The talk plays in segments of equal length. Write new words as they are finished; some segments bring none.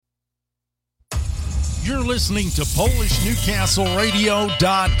You're listening to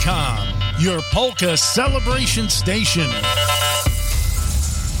PolishNewcastleRadio.com, your polka celebration station.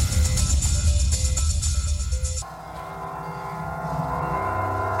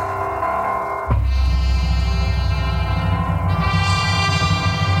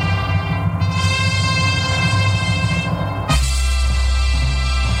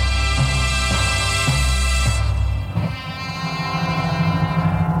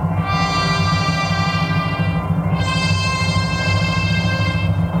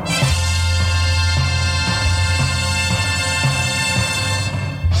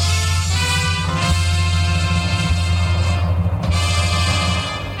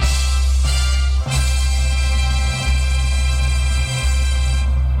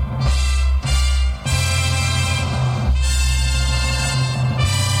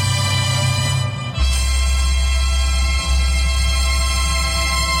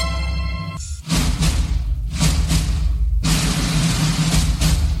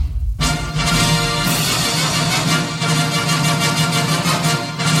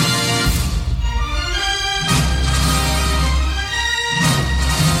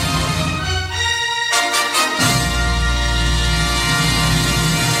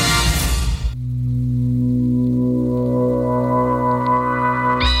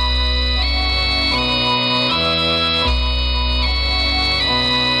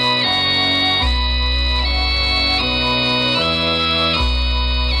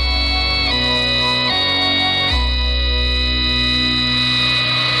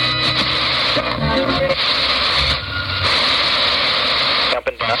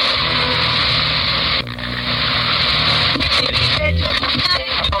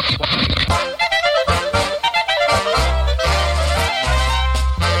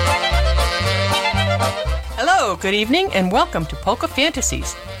 Good evening and welcome to Polka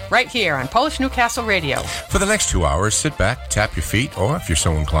Fantasies, right here on Polish Newcastle Radio. For the next 2 hours, sit back, tap your feet, or if you're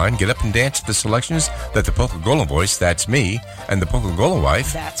so inclined, get up and dance to the selections that the Polka Golem voice, that's me, and the Polka Golem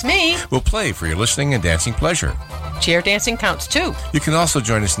wife, that's me, will play for your listening and dancing pleasure. Chair dancing counts too. You can also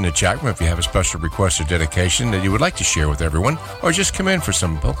join us in the chat room if you have a special request or dedication that you would like to share with everyone, or just come in for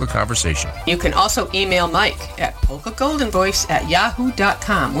some polka conversation. You can also email Mike at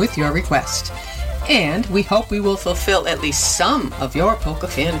polkagoldenvoice@yahoo.com with your request. And we hope we will fulfill at least some of your polka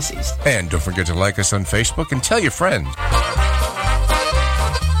fantasies. And don't forget to like us on Facebook and tell your friends.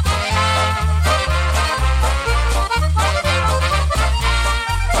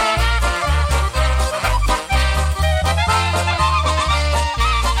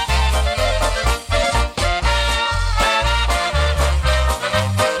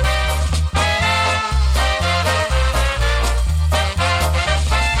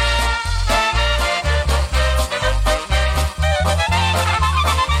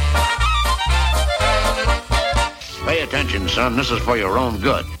 Son, this is for your own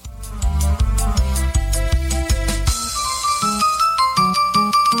good.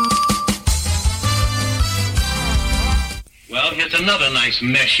 Well, here's another nice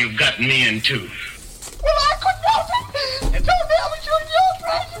mess you've gotten me into. Well, I couldn't help it. It's only I was your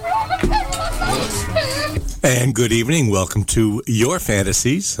price. And good evening. Welcome to Your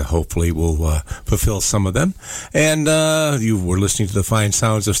Fantasies. Hopefully we'll fulfill some of them. And you were listening to the fine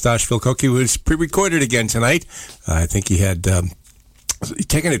sounds of Stash Vilkoki, who was pre-recorded again tonight. I think he had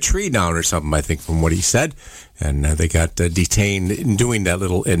taken a tree down or something, I think, from what he said. And they got detained in doing that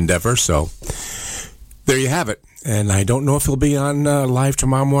little endeavor. So there you have it. And I don't know if he'll be on live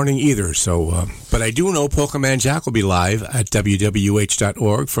tomorrow morning either. So, but I do know Polka Man Jack will be live at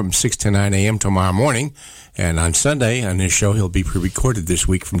wwh.org from 6 to 9 a.m. tomorrow morning. And on Sunday, on his show, he'll be pre-recorded this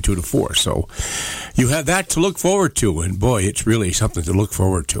week from 2 to 4. So you have that to look forward to. And boy, it's really something to look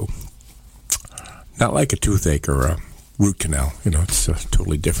forward to. Not like a toothache or a root canal. You know, it's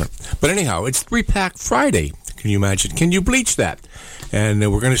totally different. But anyhow, it's 3-Pack Friday. Can you imagine? Can you bleach that? And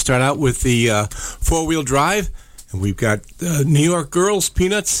we're going to start out with the four-wheel drive. And we've got New York Girls,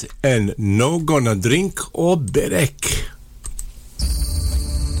 Peanuts, and No Gonna Drink Oberek.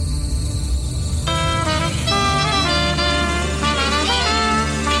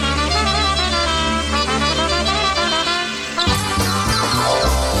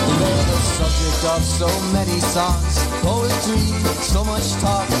 Of so many songs, poetry, so much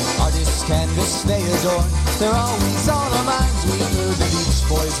talk, artists canvas they adore. They're always on our minds. We heard the Beach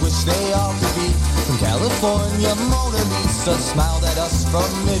Boys wish they all could be from California, Mona Lisa smiled at us from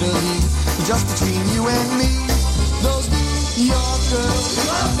Italy. Just between you and me, those New York girls, we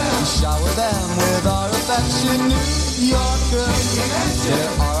shower them with our affection. New York girls,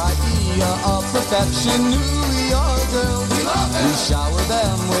 they're our idea of perfection. New York girls, we shower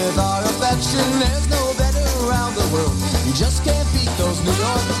them with our affection. perfection. There's no better around the world. You just can't beat those New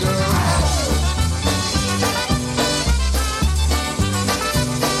York girls.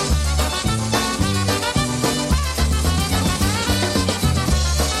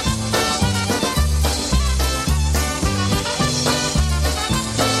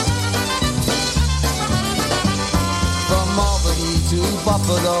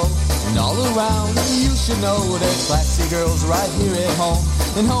 Buffalo and all around, you should know there's classy girls right here at home,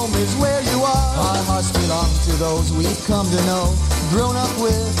 and home is where you are. Our hearts belong to those we've come to know, grown up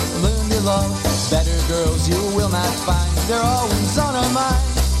with, learned to love. Better girls you will not find, they're always on our mind.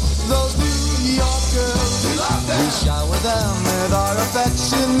 Those New York girls, we love them. We shower them with our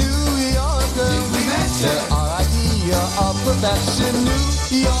affection. New York girls, they're our idea of perfection.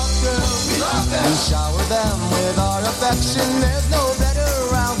 New York girls, we love them. We shower them with our affection. There's no better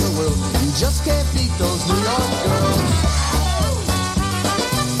around the world. You just can't beat those New York girls.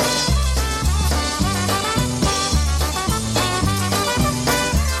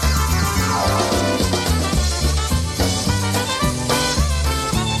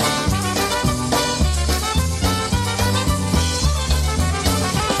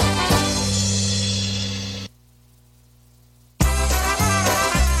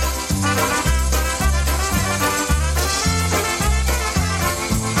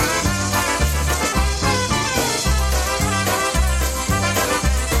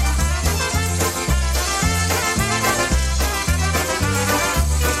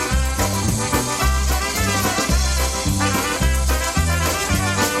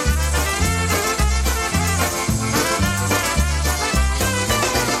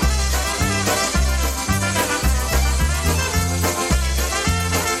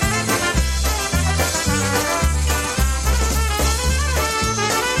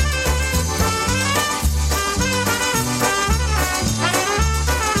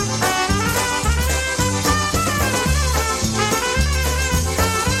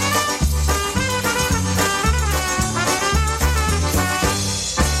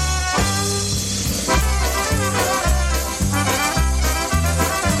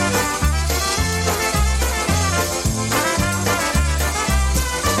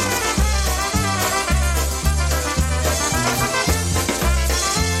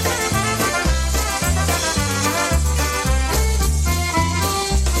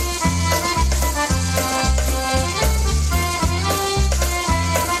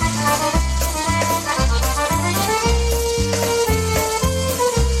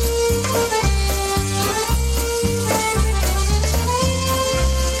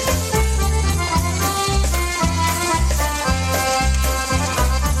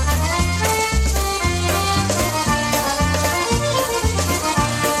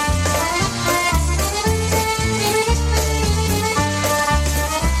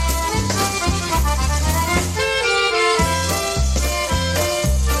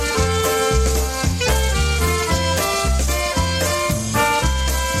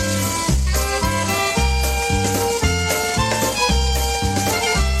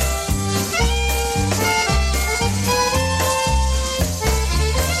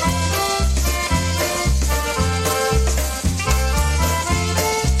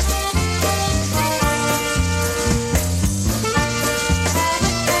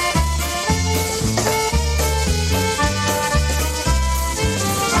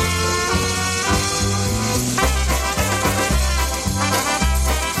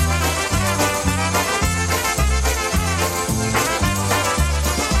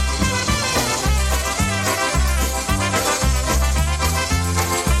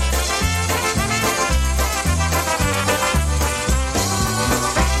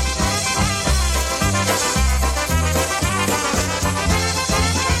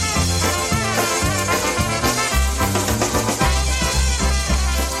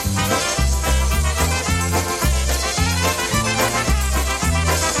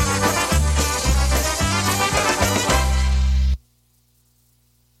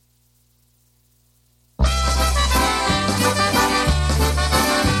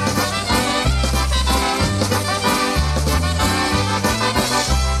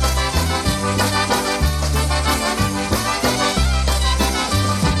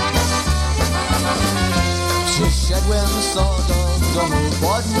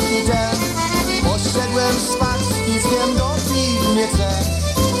 Poszedłem spać i z tym do piwnicy.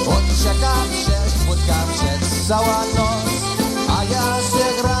 Odczekam się, spotkam się cała noc, a ja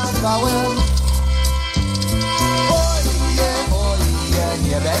się gratałem. Oje,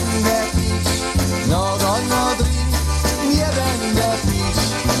 nie będę pić, no drink, nie będę pić.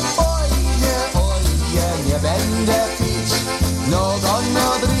 Oje, nie będę pić, no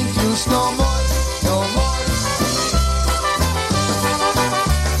drink, już no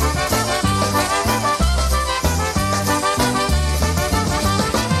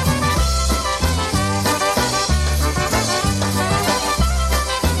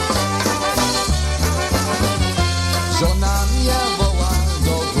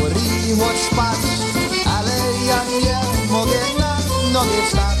chodź spać, ale ja nie mogę na nogi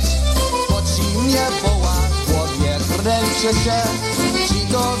wstać. Poci mnie woła, w głowie kręci się,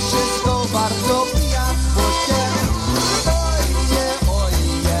 czy to wszystko warto pijać, bo się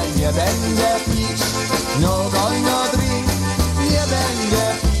nie będę pić, no drink, nie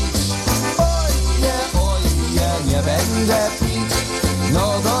będę pić. Nie będę pić,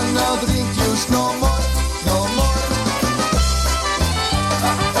 no drink, już no more, no more.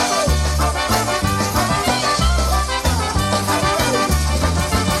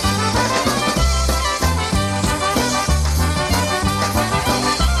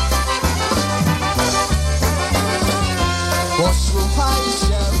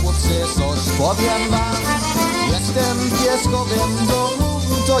 Posłuchajcie, chłopcy, coś powiem wam. Jestem pieskowym domu,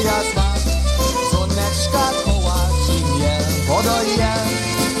 to ja znam. Słoneczka kołaci mnie, podoję,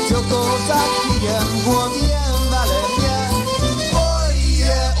 tylko zapiję w głowie, ale mnie.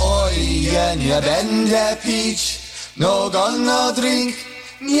 Oje, nie będę pić, no drink,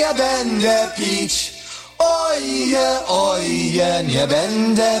 nie będę pić. Oje, nie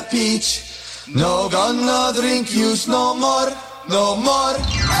będę pić, no drink, już no more, no more.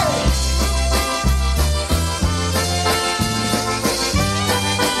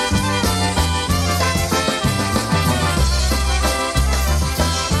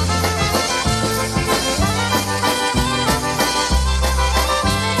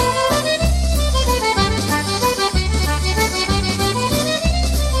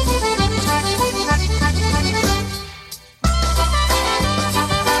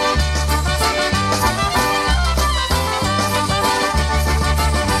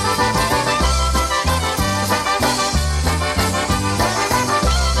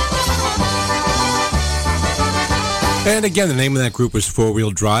 And again, the name of that group was Four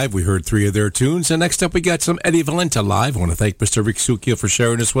Wheel Drive. We heard 3 of their tunes. And next up, we got some Eddie Valenta live. I want to thank Mr. Rick Sukia for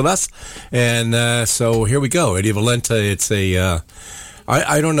sharing this with us. And so here we go. Eddie Valenta, it's a...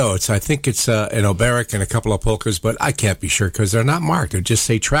 I don't know. I think it's an Oberek and a couple of polkas, but I can't be sure because they're not marked. They just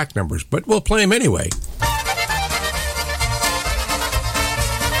say track numbers. But we'll play them anyway.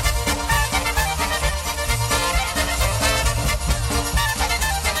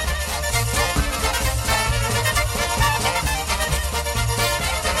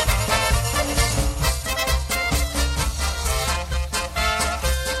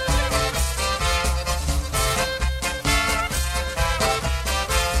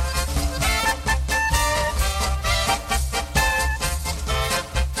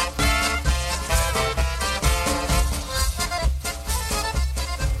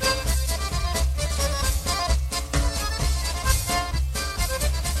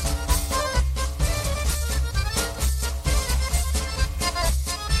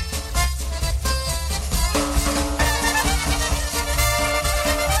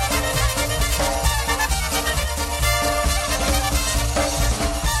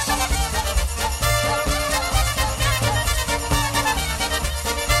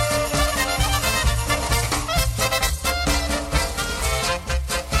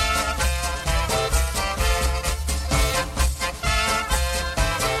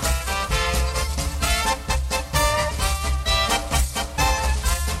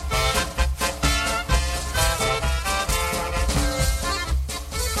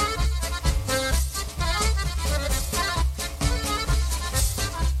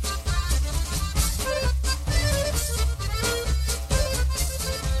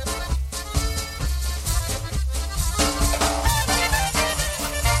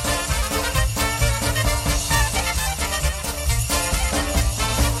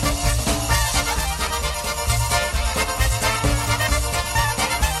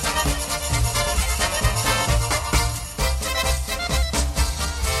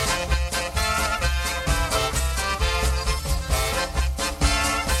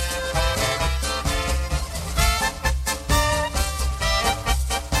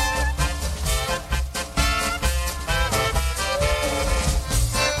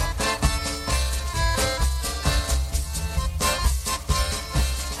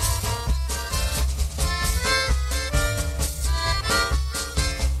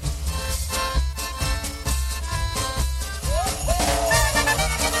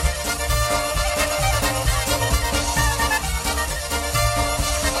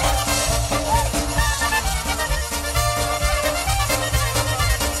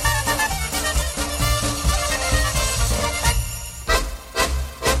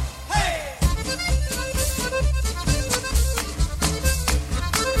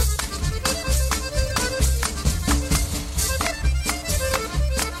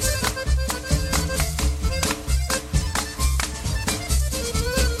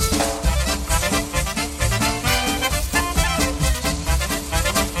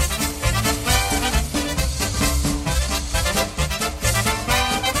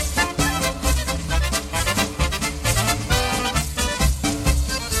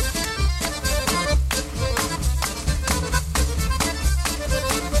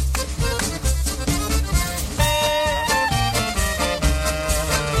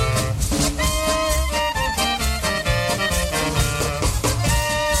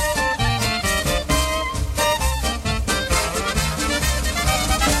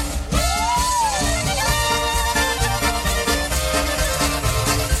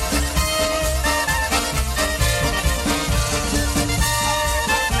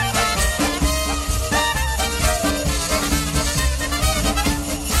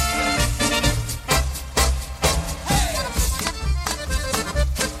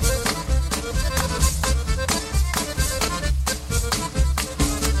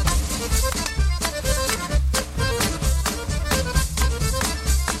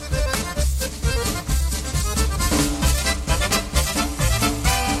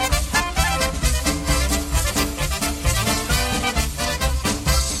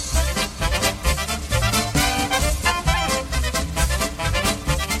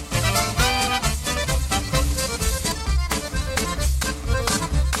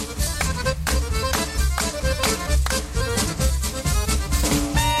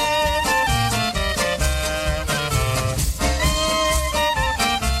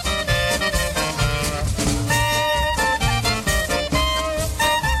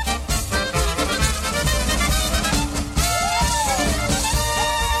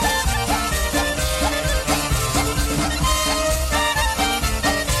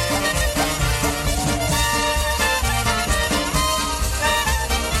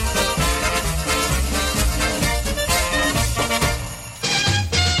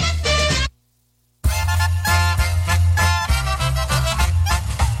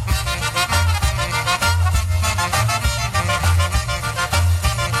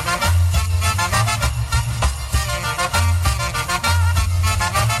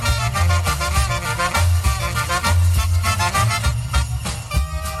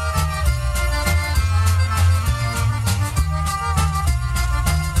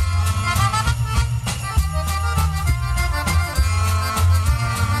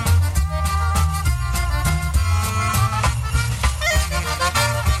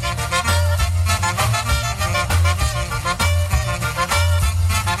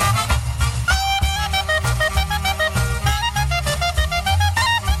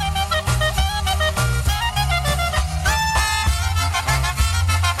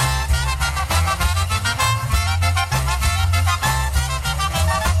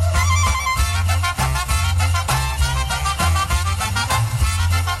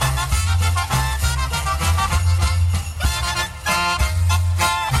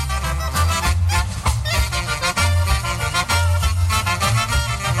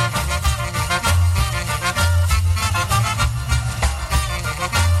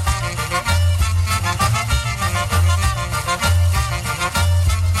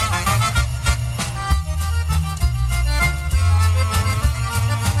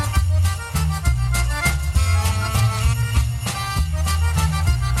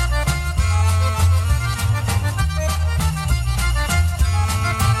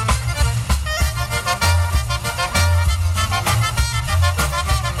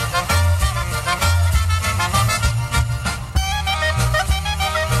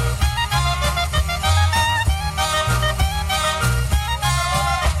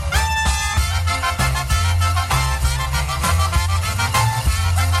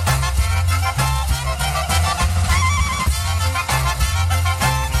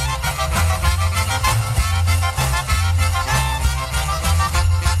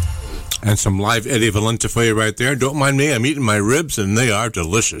 some live Eddie Valenta for you right there. Don't mind me, I'm eating my ribs, and they are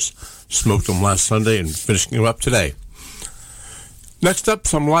delicious. Smoked them last Sunday and finishing them up today. Next up,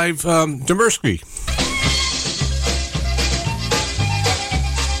 some live Demarsky.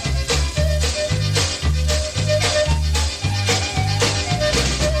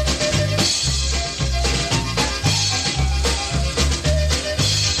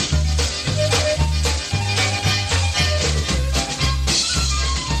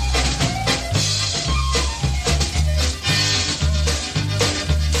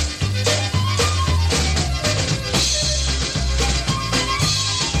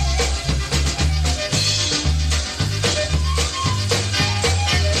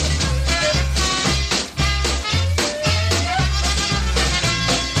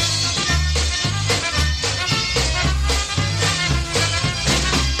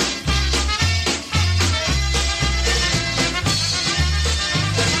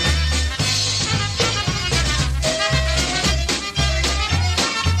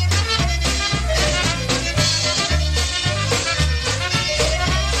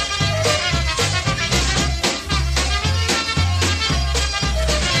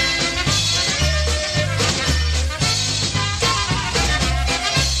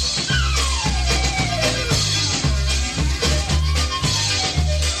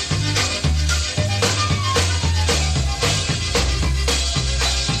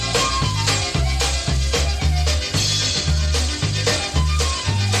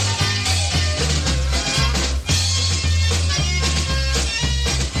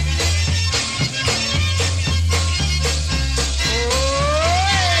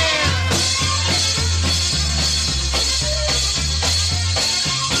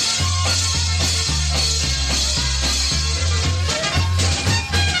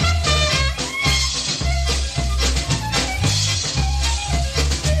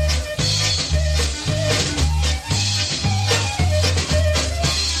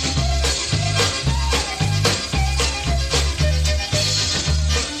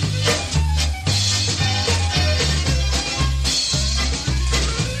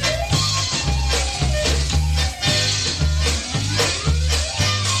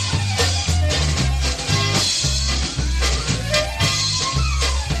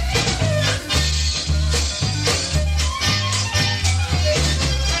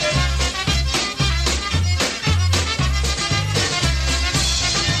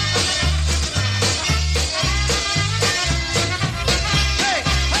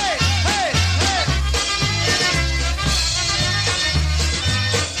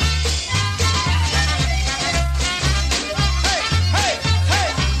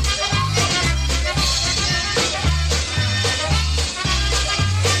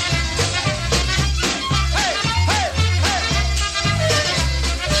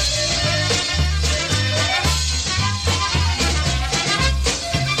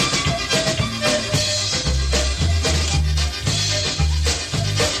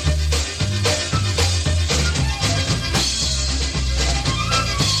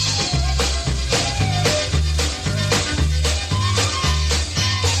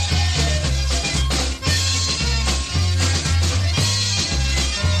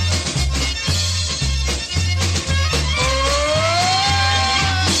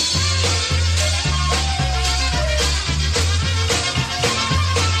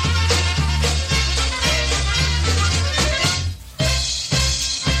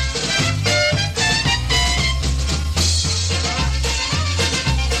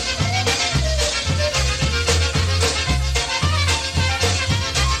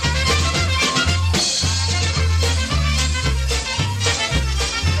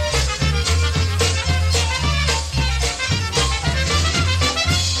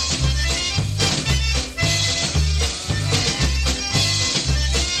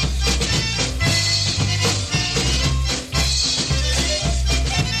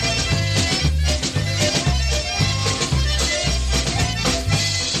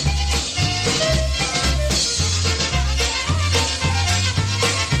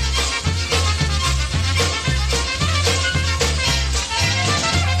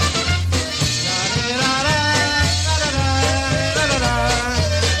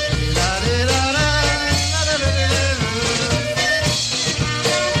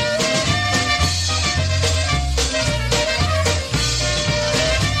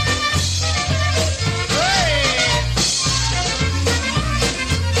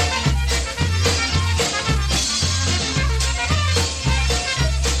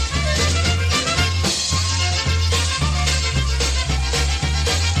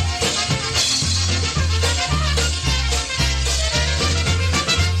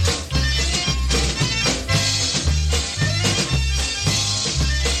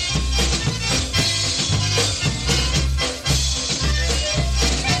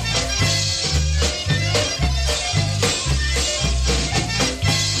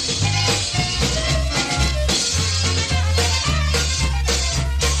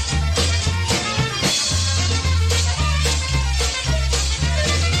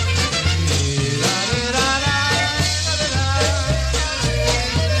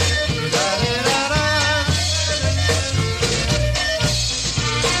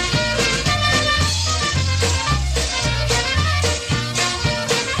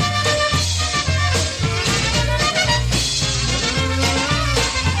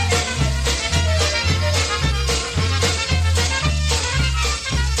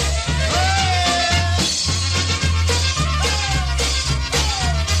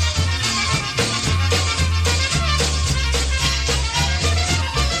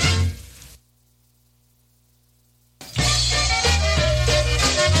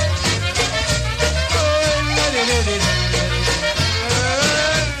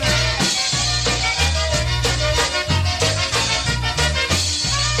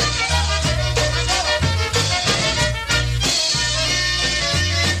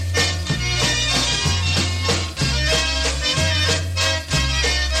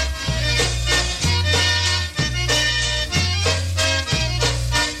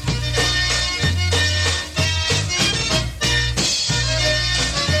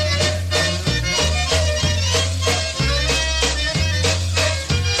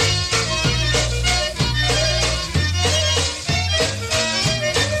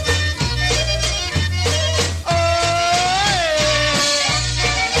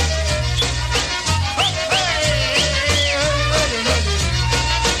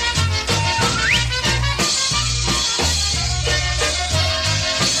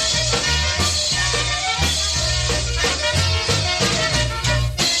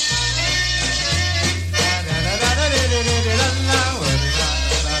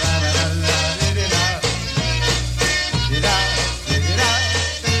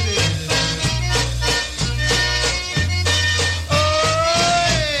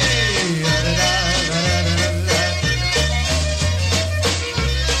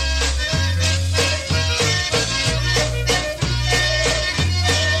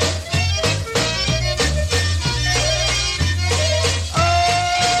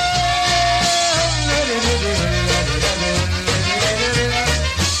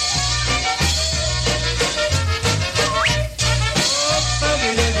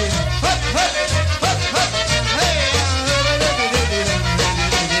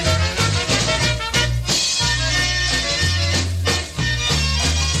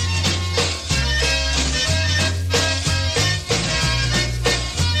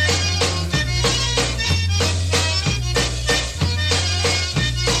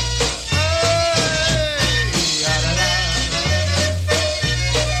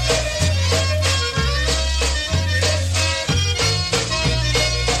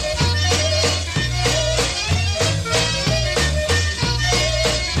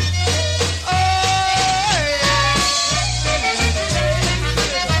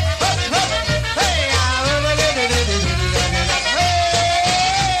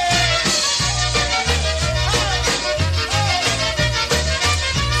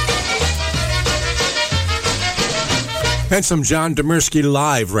 And some John Demirsky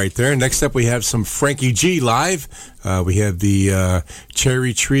live right there. Next up, we have some Frankie G live. We have the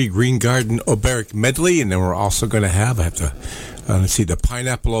Cherry Tree Green Garden Oberek medley, and then we're also going to have, let's see, the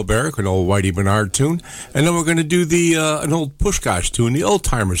Pineapple Oberek, an old Whitey Bernard tune. And then we're going to do the an old Pushkash tune, the Old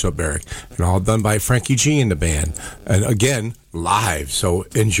Timers Oberek. And all done by Frankie G and the band. And again, live. So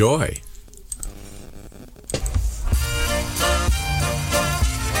enjoy.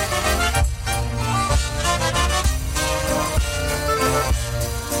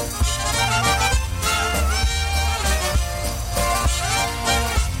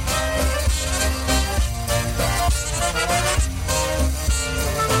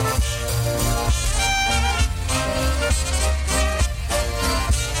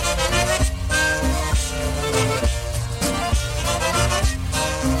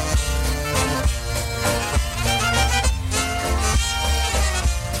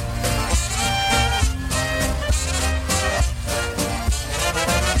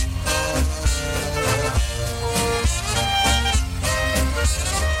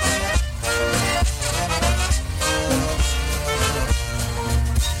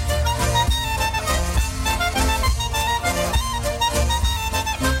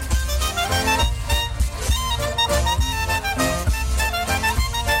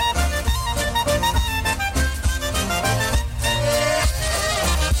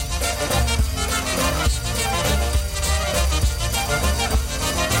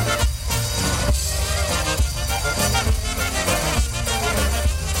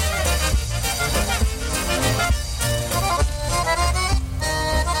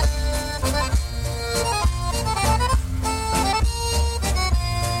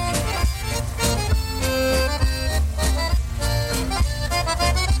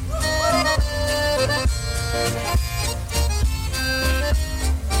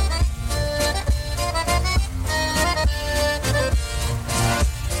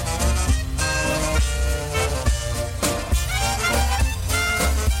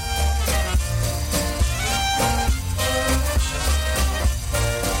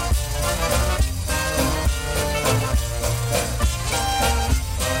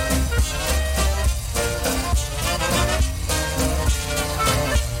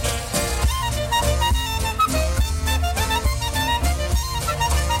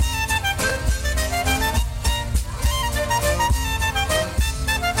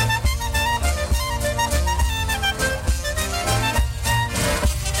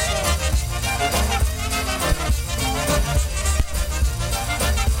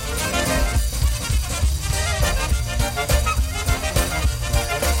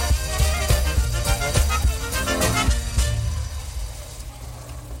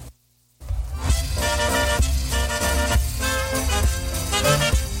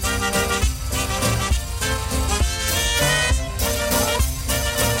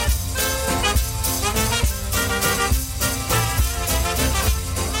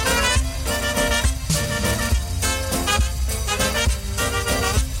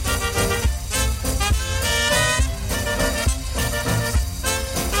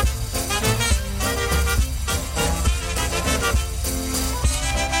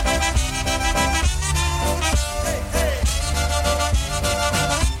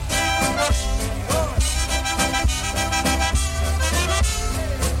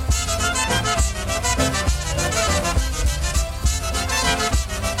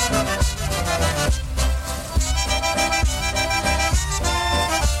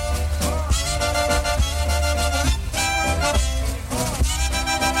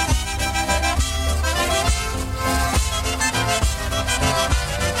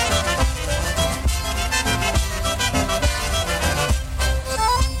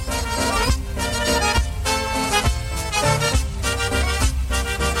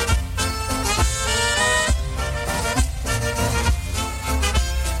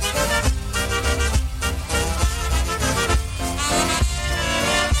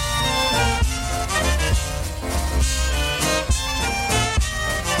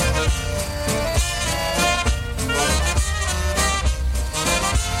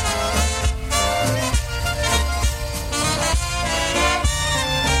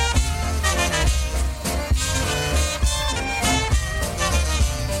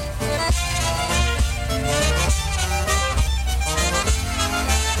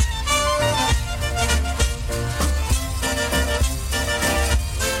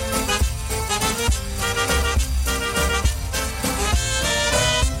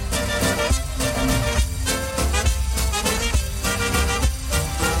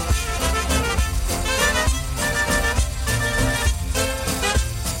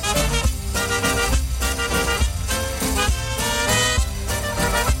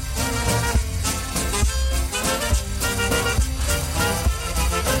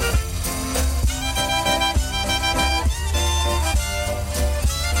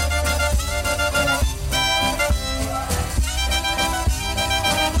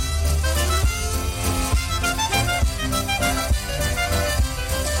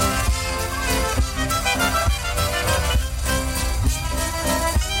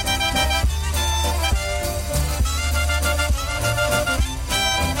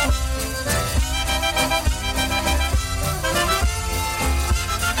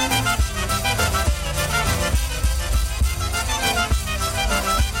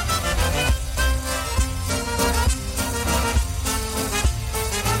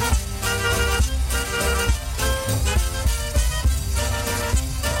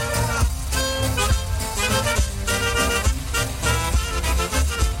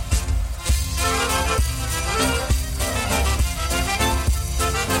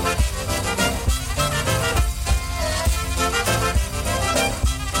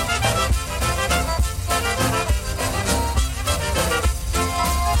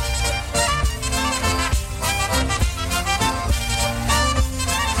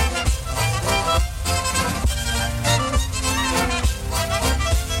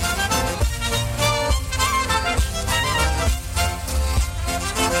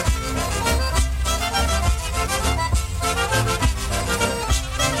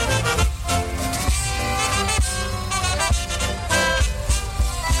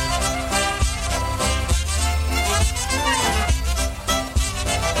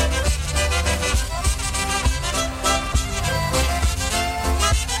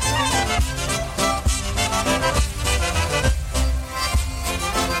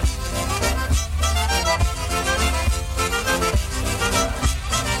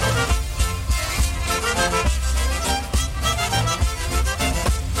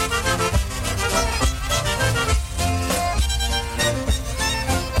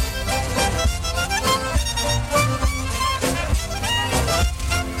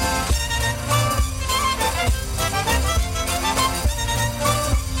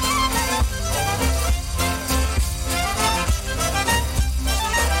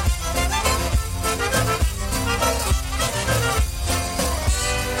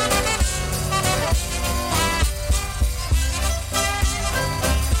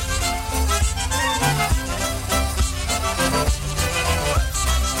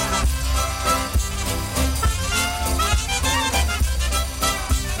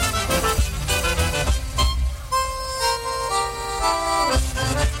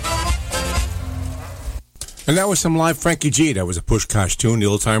 And that was some live Frankie G. That was a Pushkosh tune, the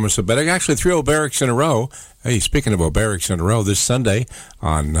Old Timers of Better. Actually, 3 Obereks in a row. Hey, speaking of Obereks in a row, this Sunday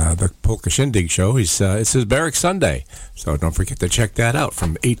on the Polka Shindig show, it's his Oberek Sunday. So don't forget to check that out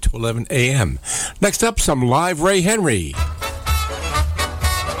from 8 to 11 a.m. Next up, some live Ray Henry.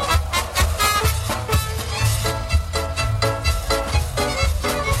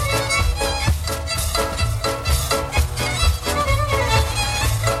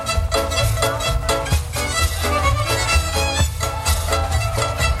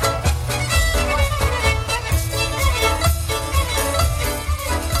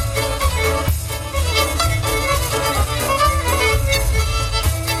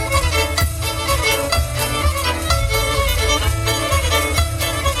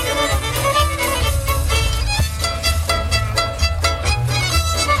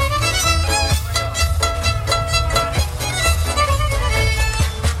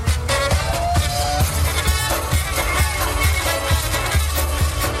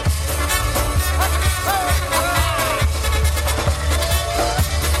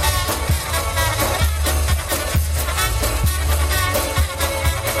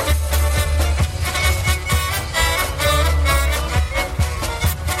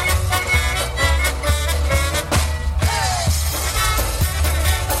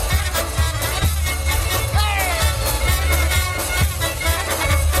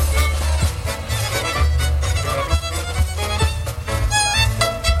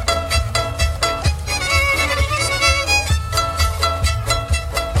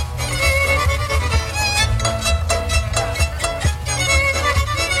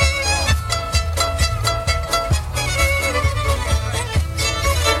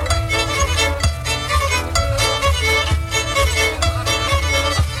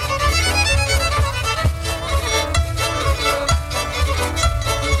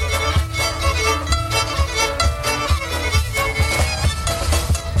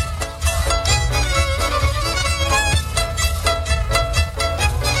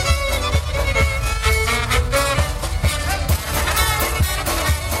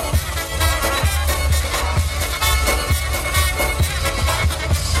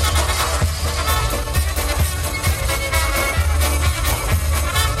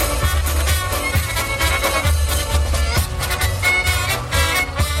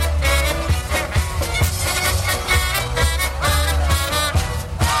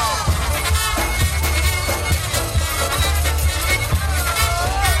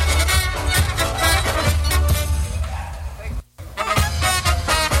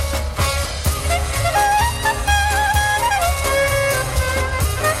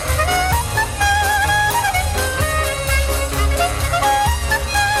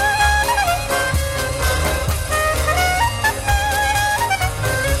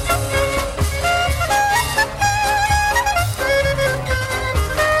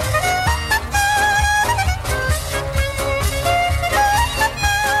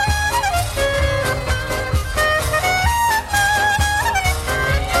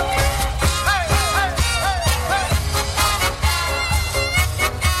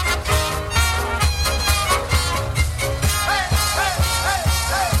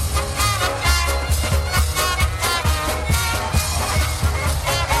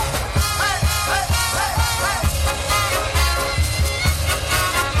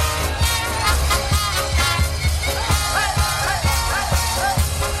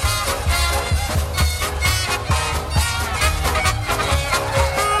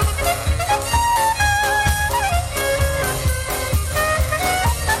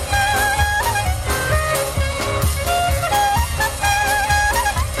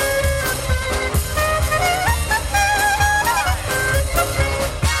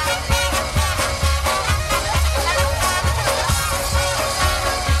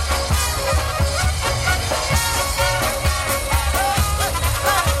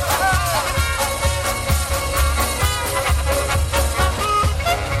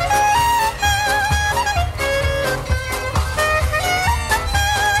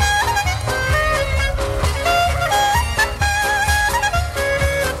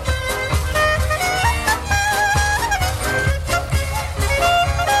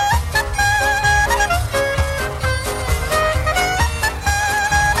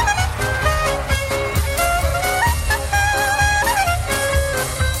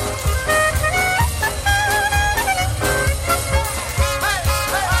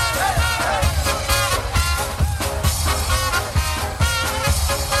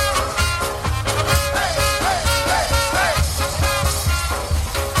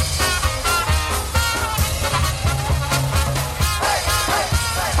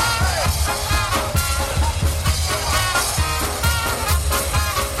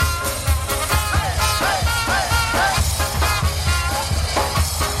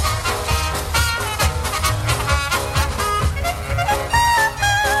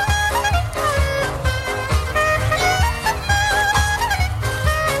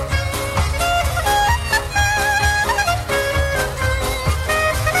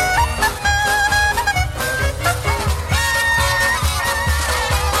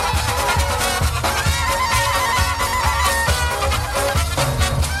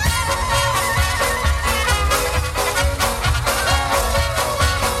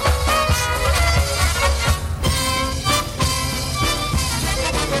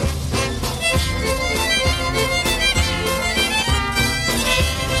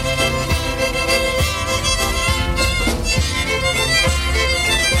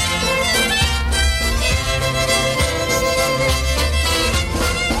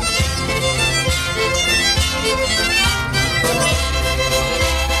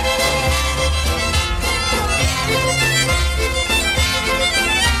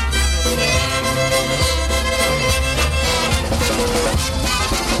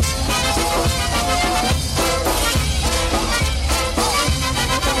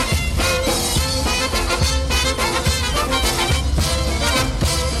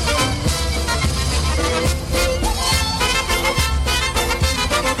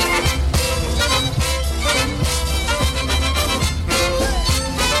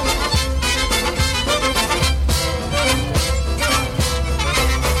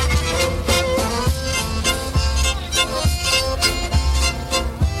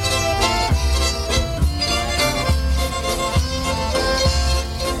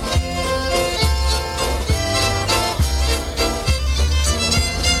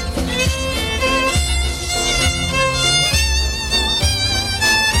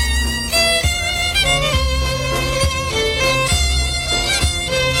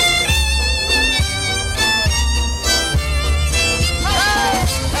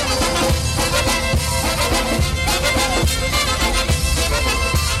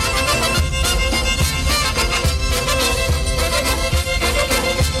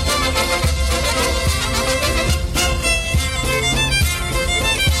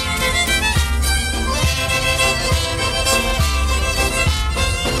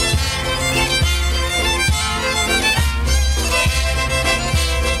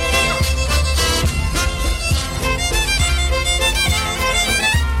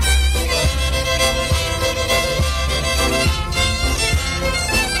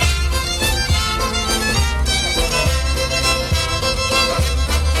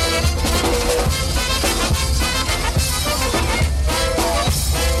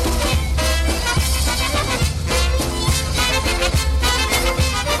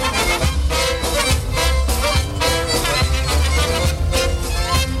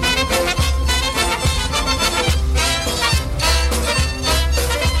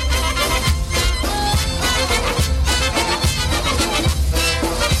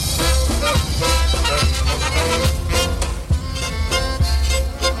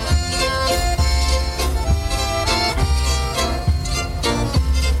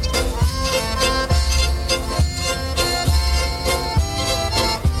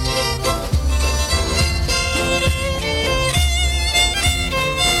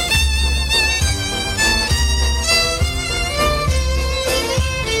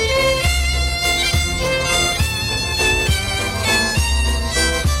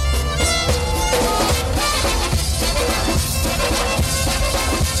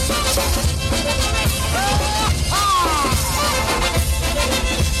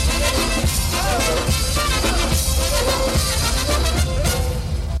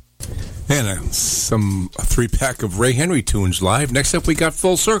 And a 3-pack of Ray Henry tunes live. Next up, we got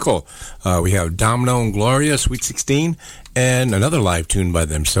Full Circle. We have Domino and Gloria, Sweet 16, and another live tune by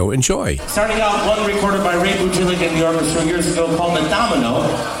them. So enjoy. Starting out, one recorded by Ray Bujilik and the orchestra years ago called The Domino.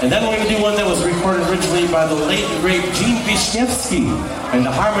 And then we're going to do one that was recorded originally by the late and great Gene Wisniewski and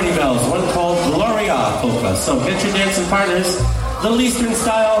the Harmony Bells, one called Gloria Polka. So get your dancing partners. Little Eastern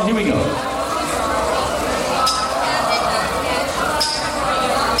style. Here we go.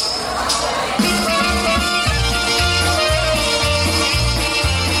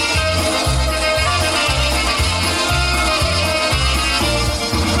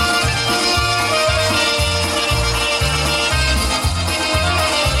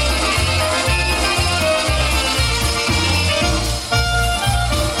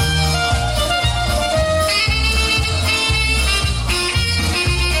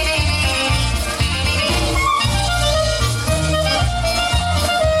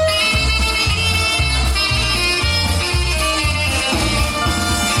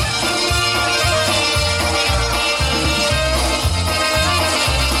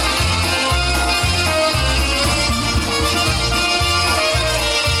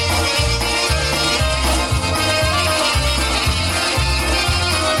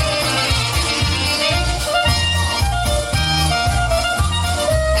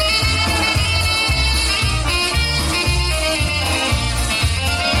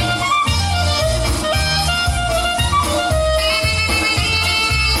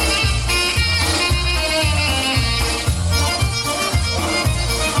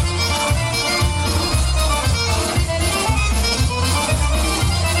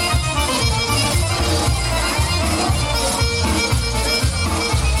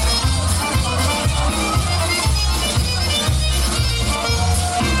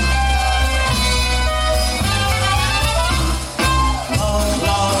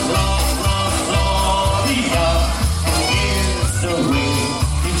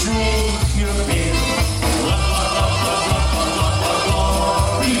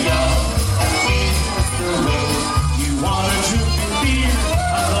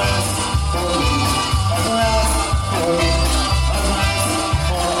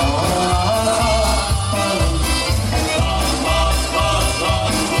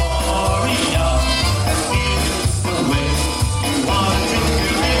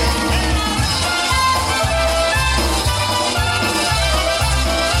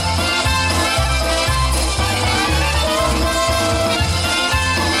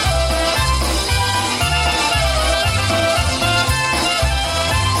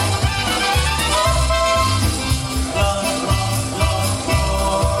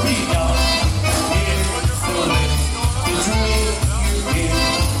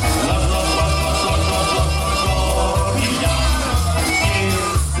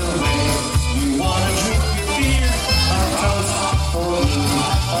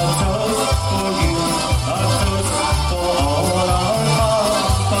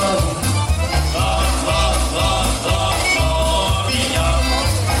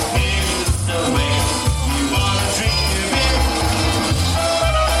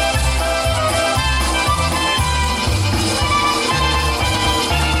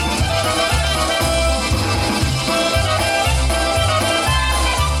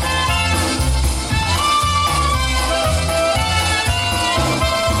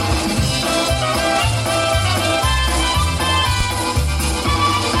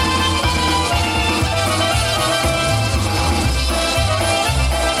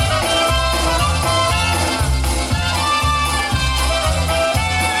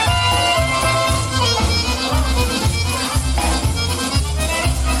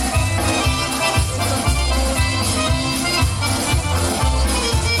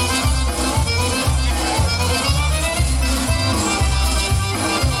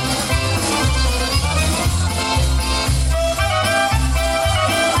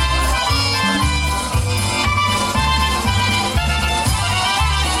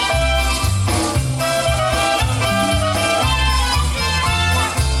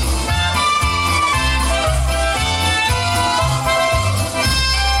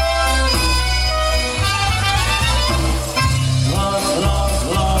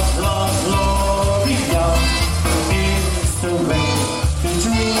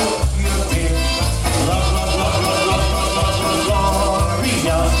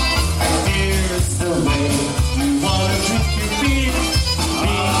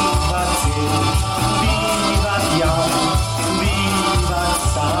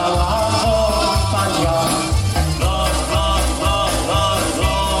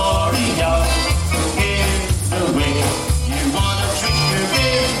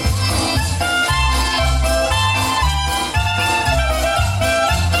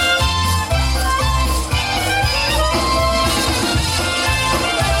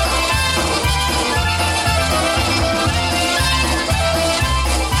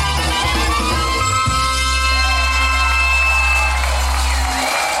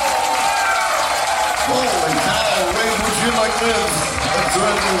 That's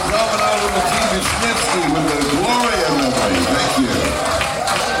right, we're dropping out with the T. Wisniewski with the Gloria memory. Thank you.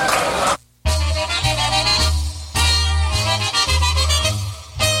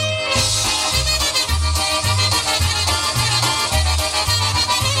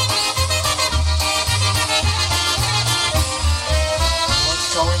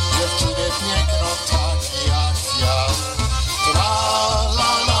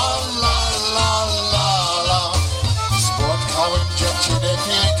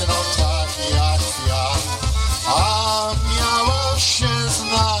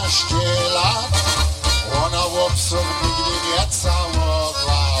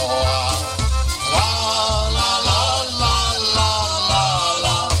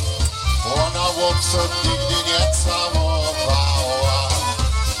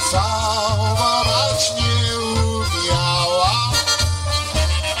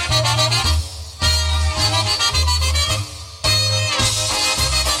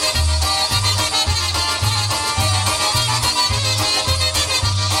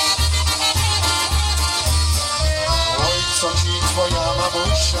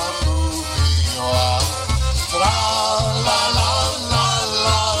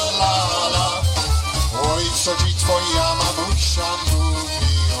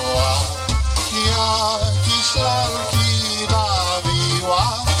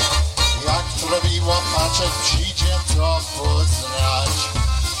 Przyjdzie to poznać.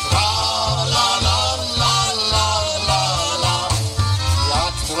 La la la la la la la.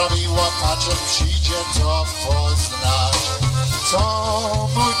 Jak trawi łapaczek przyjdzie to poznać. Co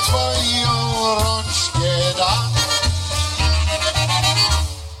mu twoją rączkę da?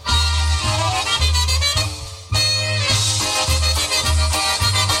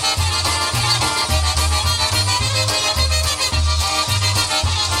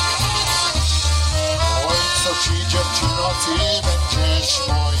 Dziewczyno, ty będziesz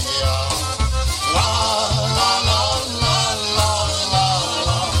moja. La la la la la la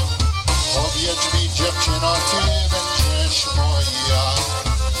la. Powiedz mi, dziewczyno, ty będziesz moja.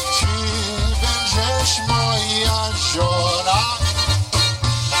 Ty będziesz moja żona.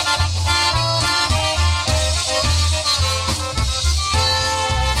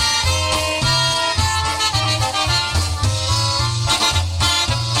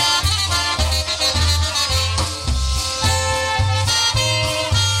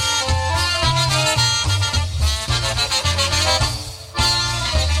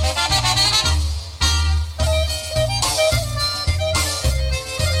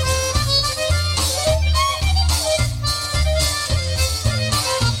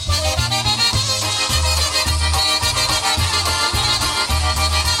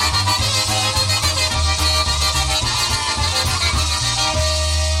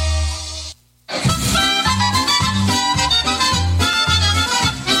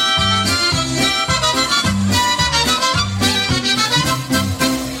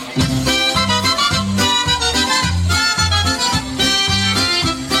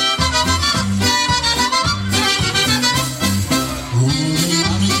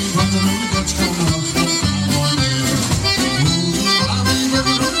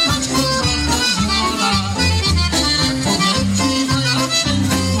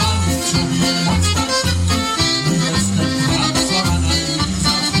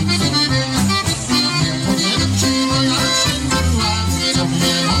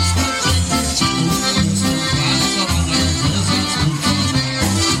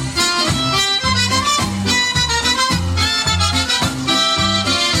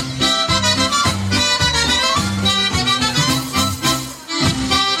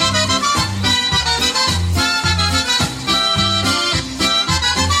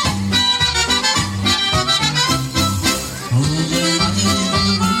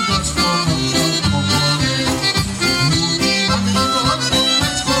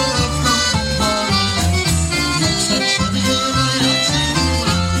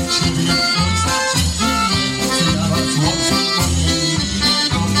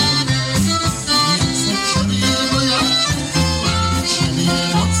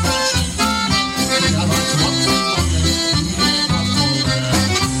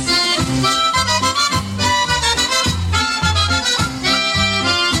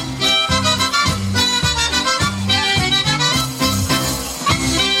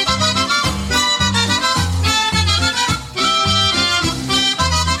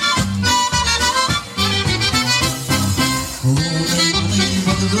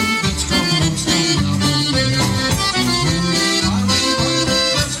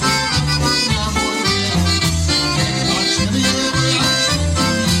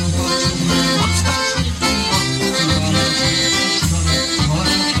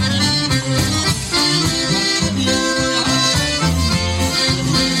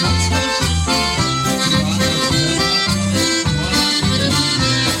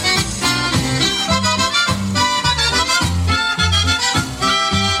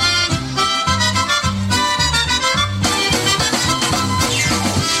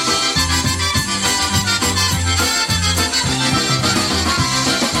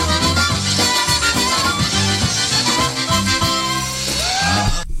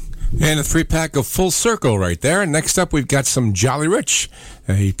 And a 3-pack of Full Circle right there. And next up, we've got some Jolly Rich.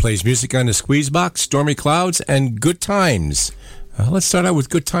 He plays music on the Squeeze Box, Stormy Clouds, and Good Times. Let's start out with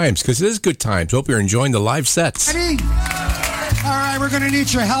Good Times, because it is good times. Hope you're enjoying the live sets. Ready? All right, we're going to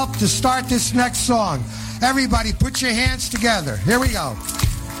need your help to start this next song. Everybody, put your hands together. Here we go.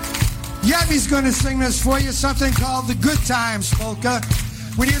 Yabby's going to sing this for you, something called the Good Times Polka.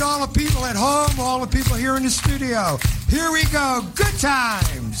 We need all the people at home, all the people here in the studio. Here we go. Good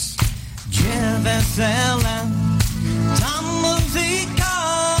Times. Gdzie wesele, tam muzyka,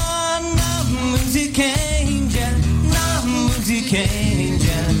 na muzykę idzie, na muzykę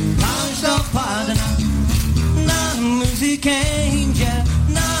idzie. Każdopadna, na muzykę idzie,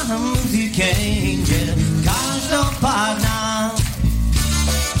 na muzykę idzie. Każdopadna.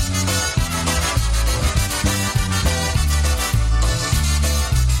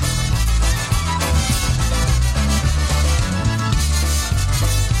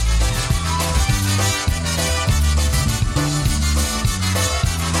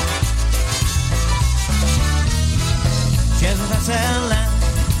 Wesele,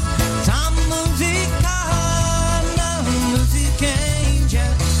 tam muzyka, na muzykę idzie,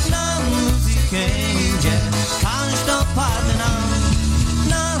 na muzykę idzie. Każdopadna,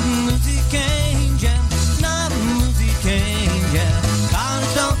 na muzykę idzie, na muzykę idzie.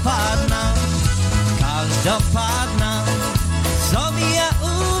 Każdopadna, każdopadna, sobie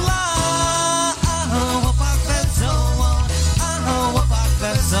ula, chłopak wesoło, chłopak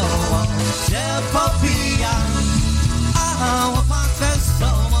wesoło się popija.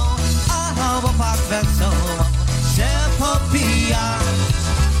 Chłopak wesoło się popija.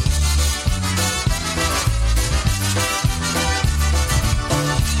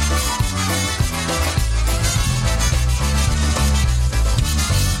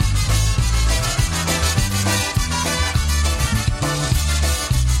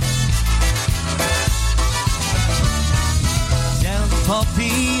 Się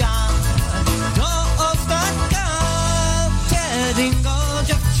popija do ostatka. Dingo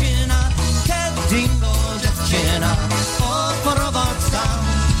dziewczyna, dingo dziewczyna, odprowadza.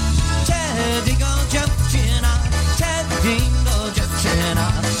 Dingo dziewczyna, dingo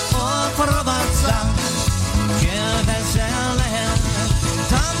dziewczyna, odprowadza. Gdzie wesele,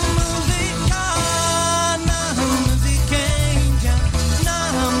 tam muzyka, na muzykę idzie,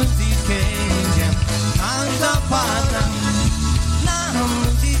 na muzykę idzie. Każdopadna, na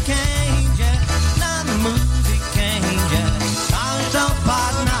muzykę idzie, na muzykę idzie.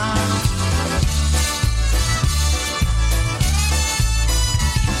 Każdopadna.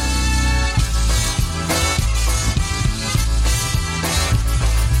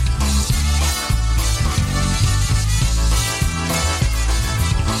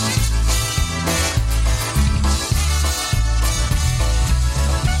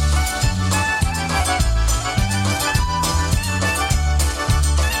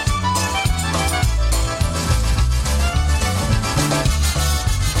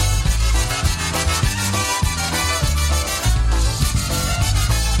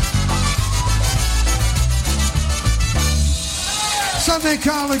 Something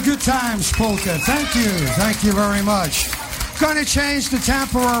called the Good Times Polka. Thank you very much. Going to change the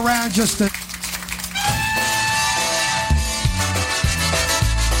tempo around just a...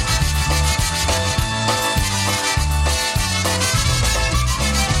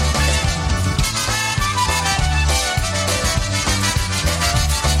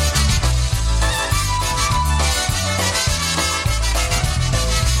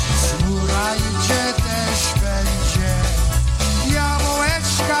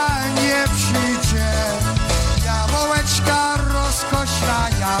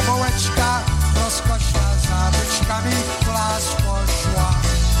 Jabłołeczka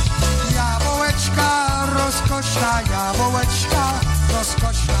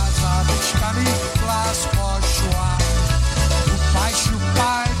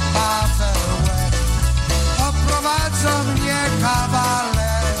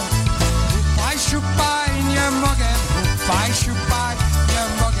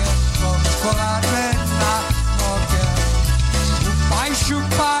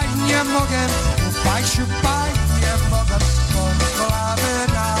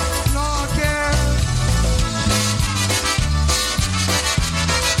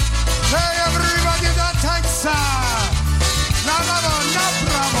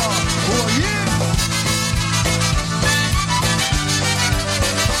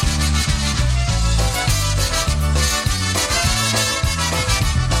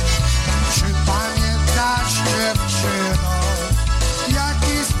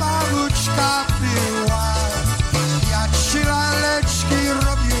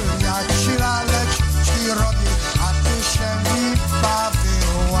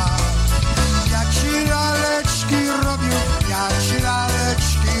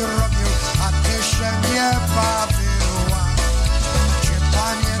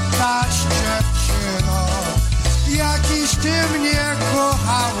ty mnie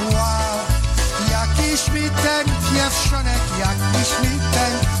kochała. Jakiś mi ten pierścionek, jakiś mi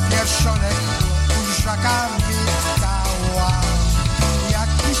ten pierścionek buziaka mi dała.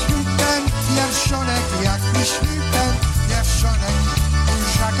 Jakiś mi ten pierścionek, jakiś mi ten pierścionek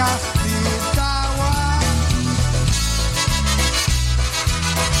buziaka mi dała.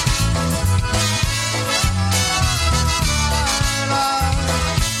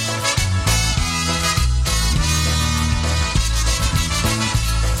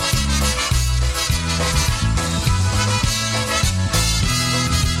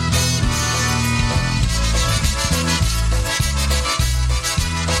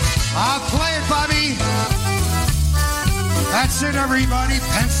 I'll play it, Bobby. That's it, everybody.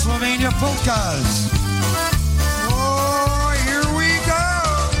 Pennsylvania polkas. Oh, here we go.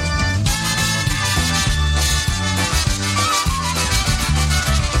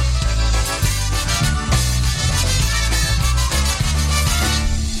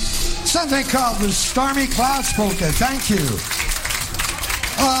 Something called the Stormy Clouds Polka. Thank you.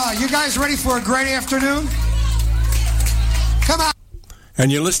 You guys ready for a great afternoon? Come on.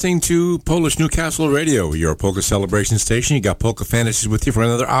 And you're listening to Polish Newcastle Radio, your polka celebration station. You got Polka Fantasies with you for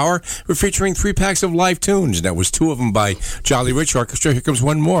another hour. We're featuring 3 packs of live tunes, and that was 2 of them by Jolly Rich Orchestra. Here comes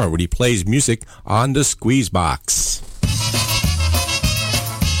one more when he plays music on the squeeze box.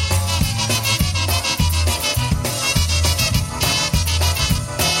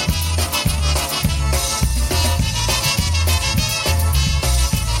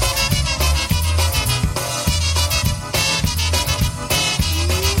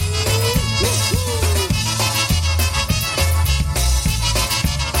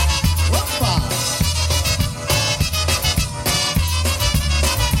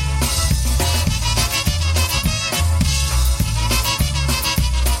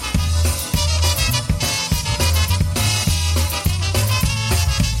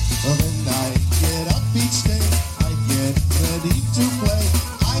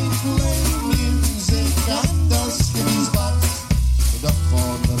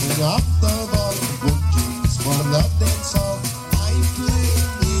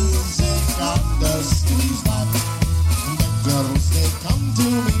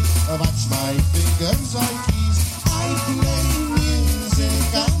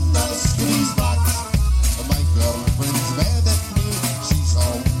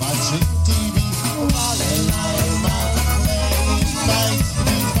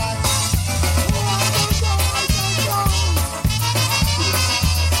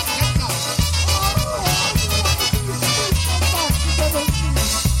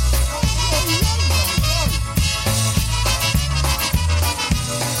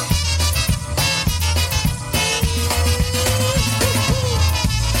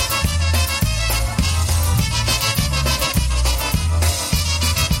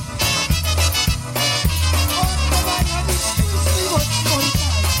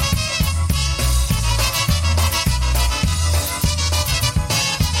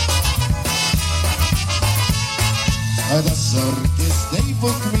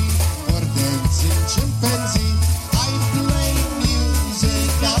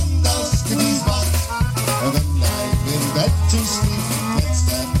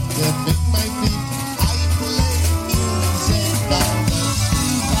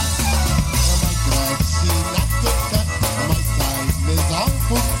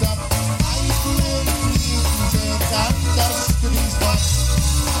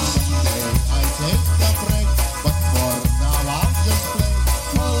 But for now I'll just play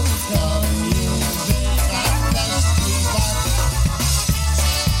polka music.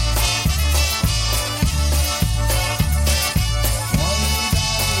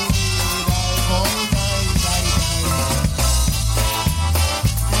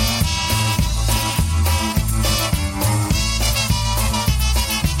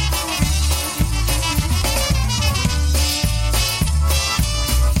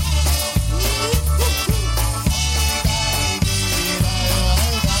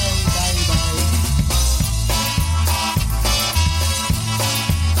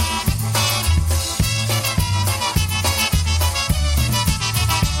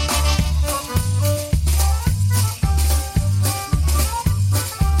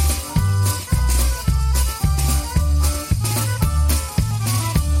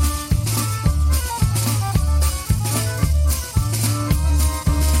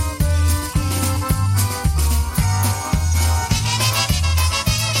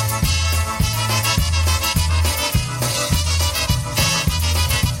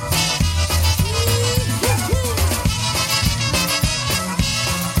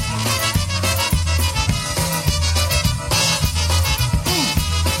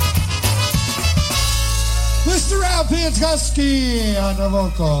 Kwiatkowski on the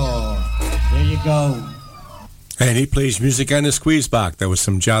vocal. There you go. And he plays music on the squeeze box. That was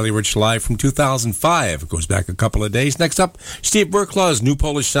some Jolly Rich Live from 2005. It goes back a couple of days. Next up, Steve Burklaw's New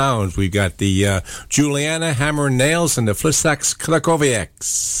Polish Sounds. We've got the Juliana Hammer and Nails and the Flisaks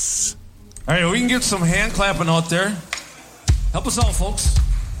Krakowiaks. All right, we can get some hand clapping out there. Help us out, folks.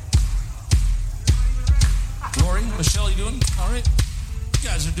 Lori, Michelle, you doing? All right. You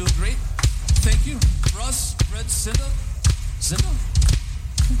guys are doing great. Thank you. Russ, Red, Cinda. Sid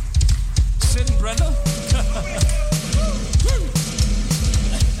and Brenda. All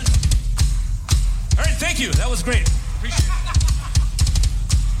right, thank you. That was great. Appreciate it.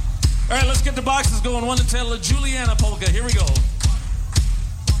 All right, let's get the boxes going. One to tell a Juliana polka. Here we go.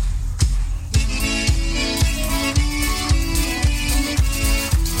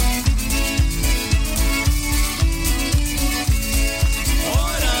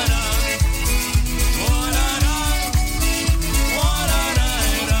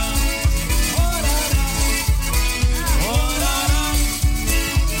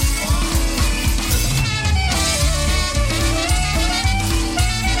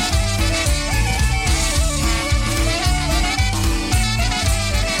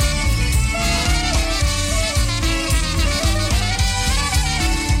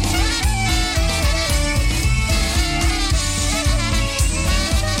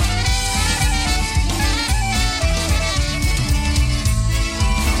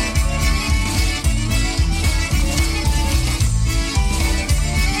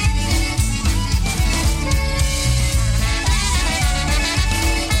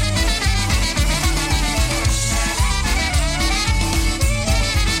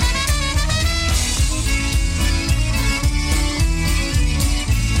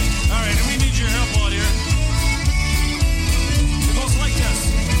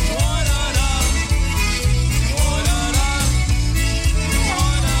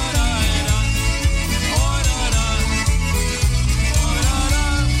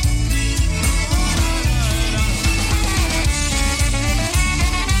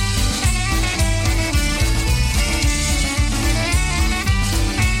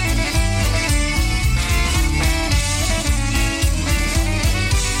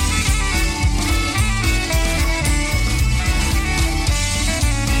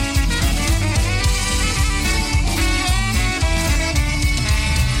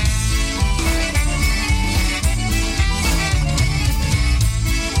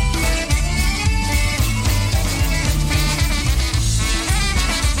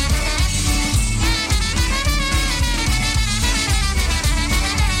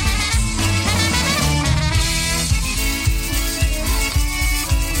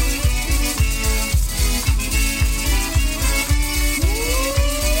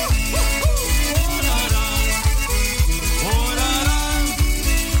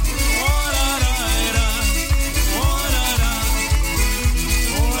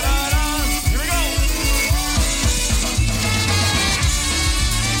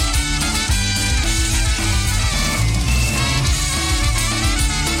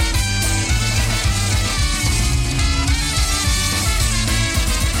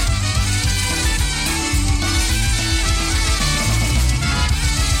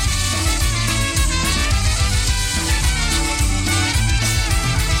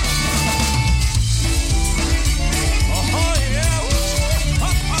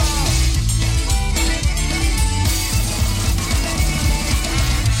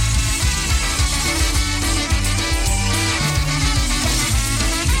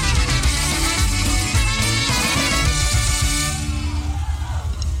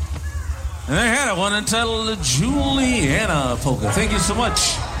 And I had one entitled Juliana Polka. Thank you so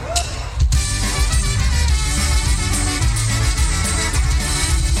much.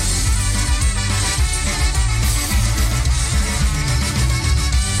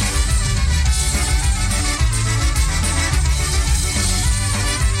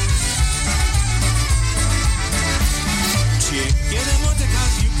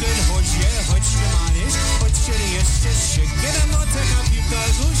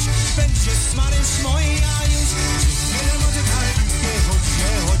 Będzie smarysz moja już. Chodźcie,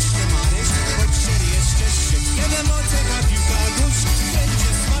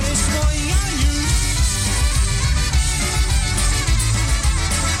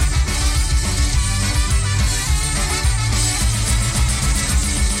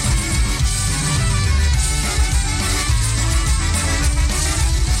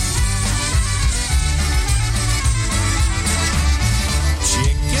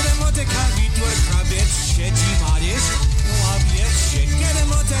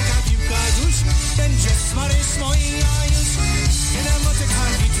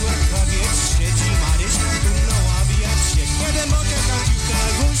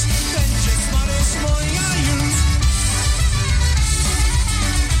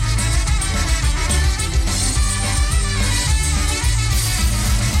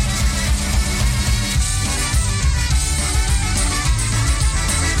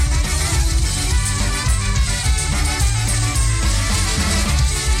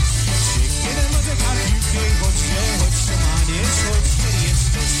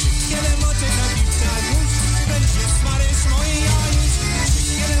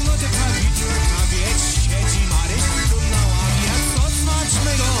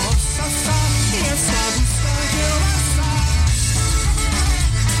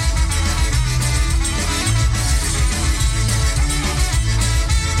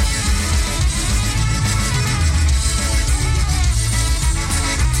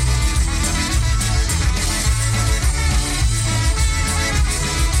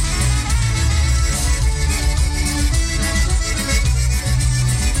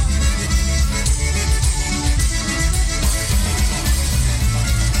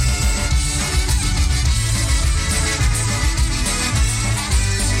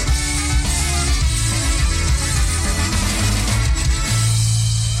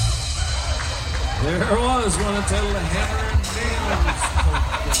 There was one entitled Hammer and Nails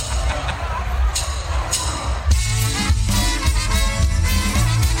Polka.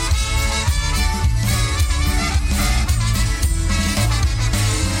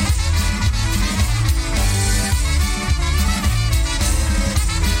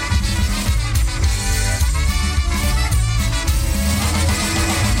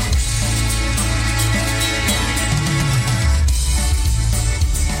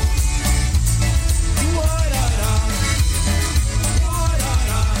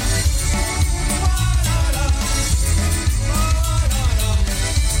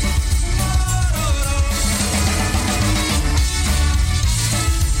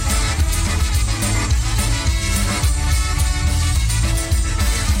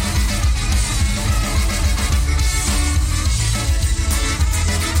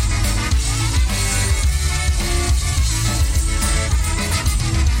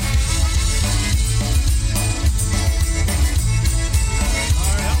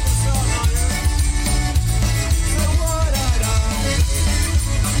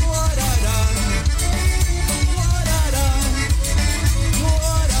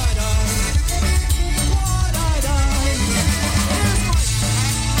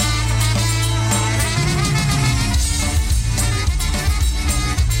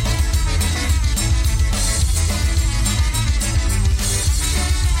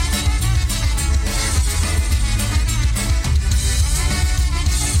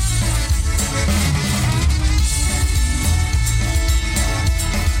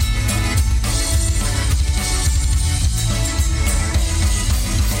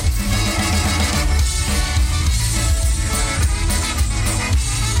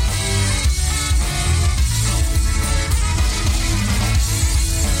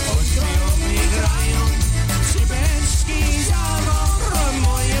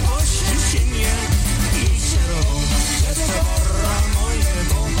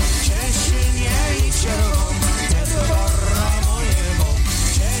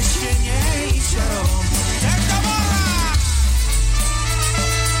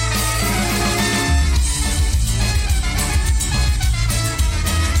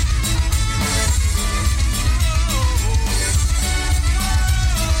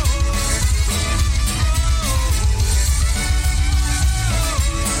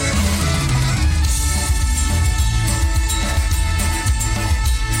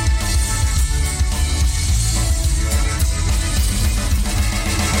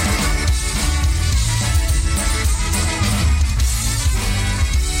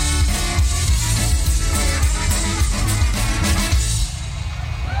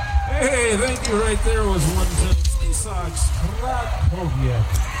 Right there was one to Flea Socks,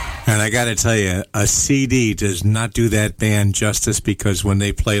 And I got to tell you, a CD does not do that band justice because when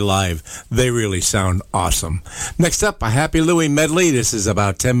they play live, they really sound awesome. Next up, a Happy Louie medley. This is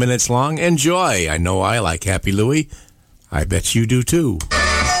about 10 minutes long. Enjoy. I know I like Happy Louie. I bet you do too.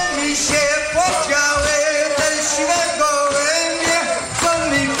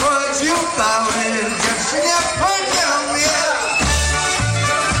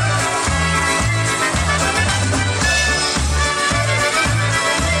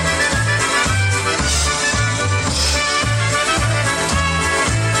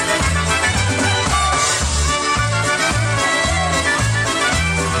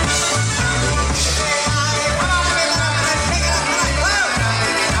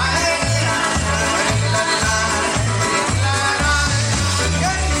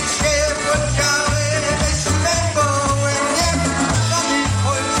 Go!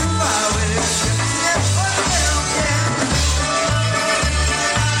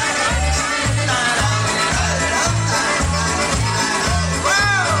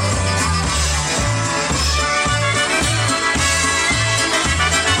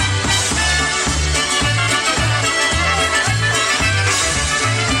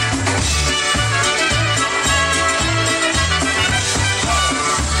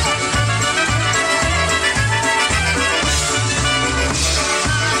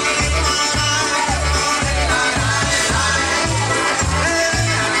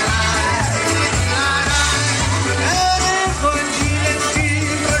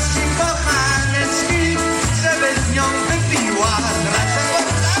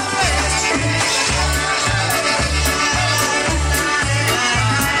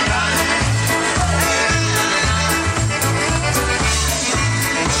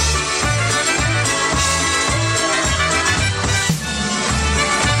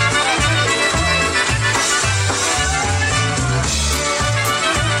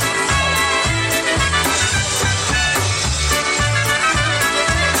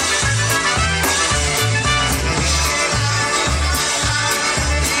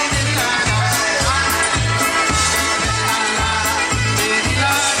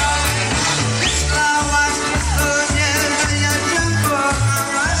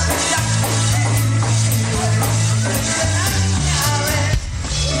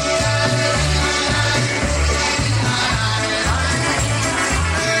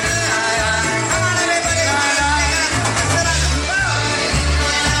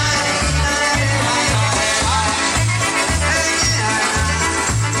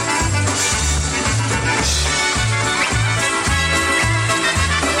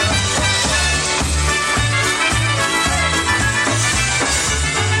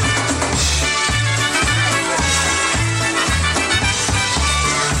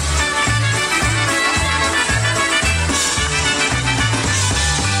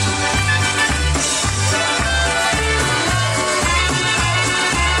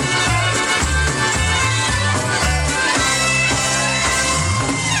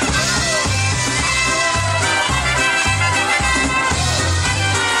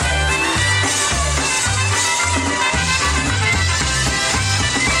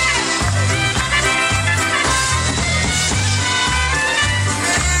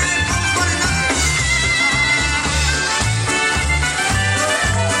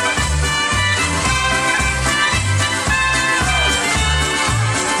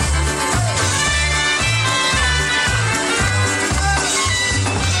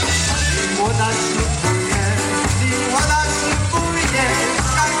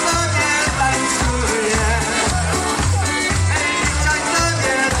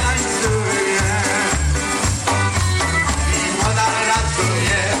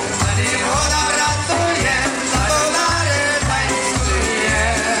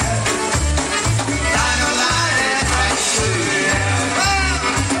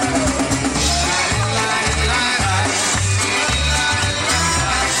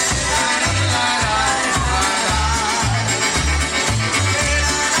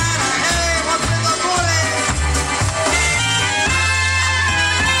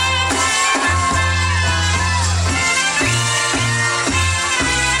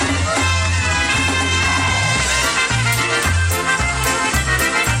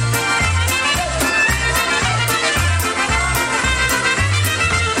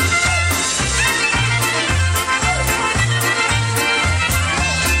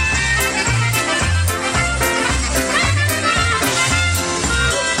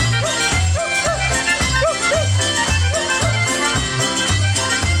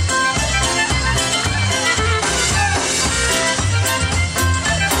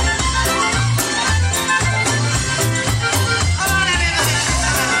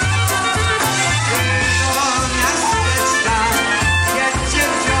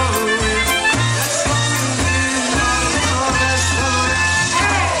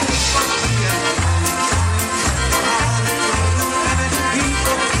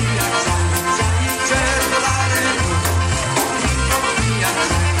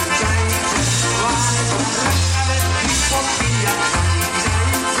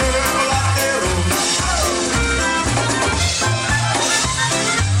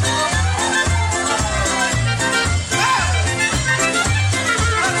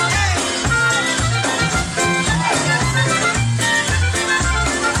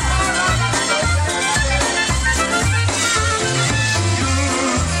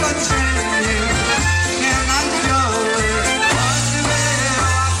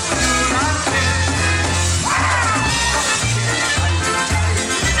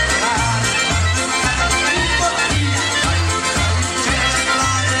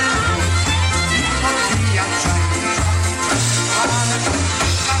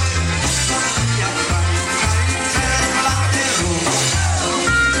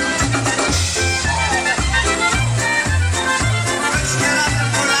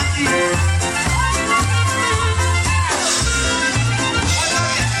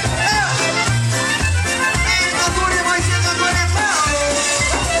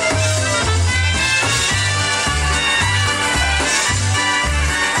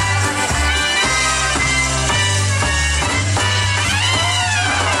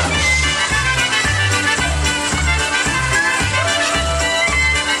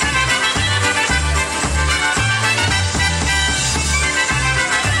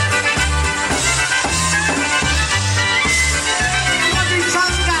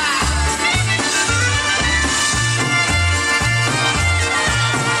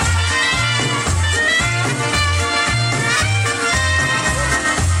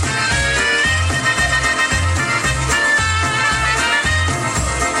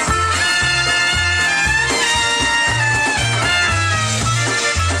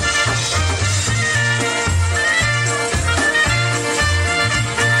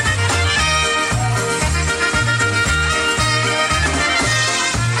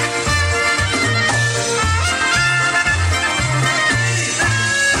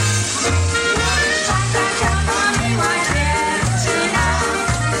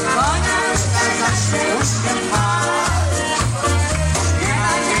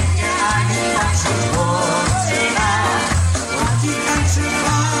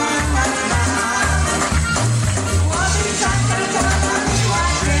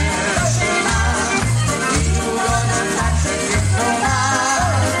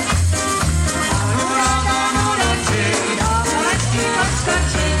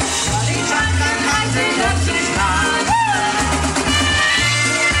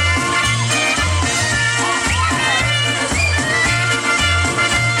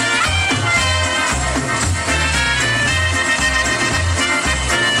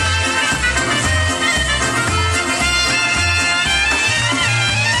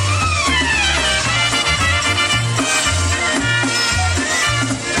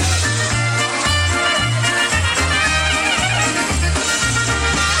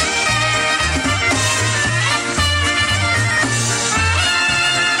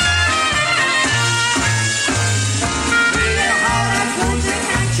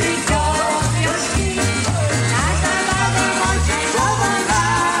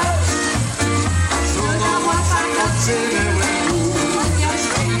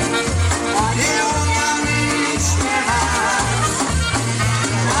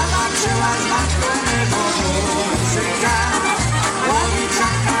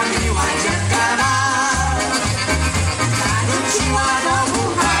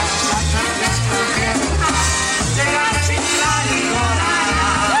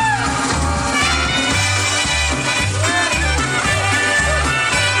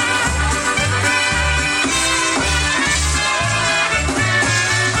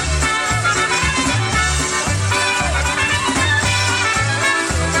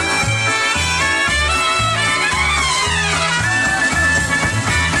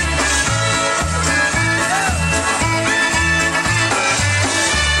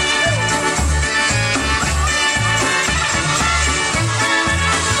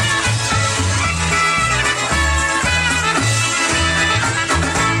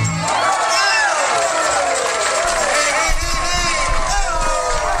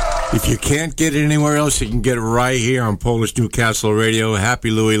 you can't get it anywhere else, you can get it right here on Polish Newcastle Radio. Happy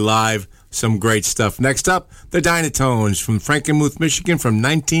Louie Live. Some great stuff. Next up, the Dynatones from Frankenmuth, Michigan from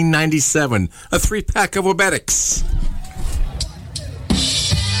 1997. A 3-pack of Obetics.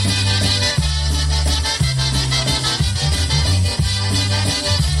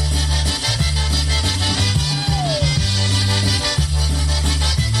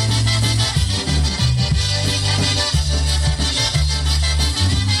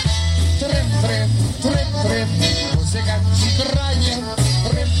 Muzykanci grają,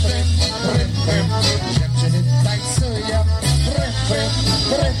 rym, rym, rym, rym. Dziewczyny tańcują, rym, rym,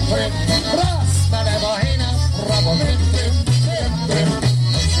 rym, rym. Raz na lewo i na prawo, rym, rym, rym, rym.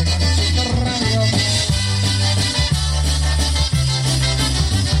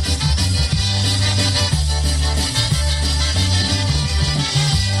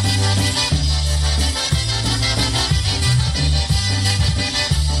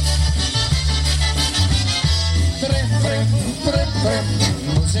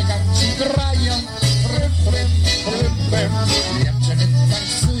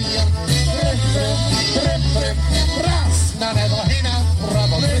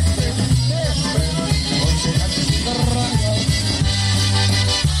 Muzykanci grają.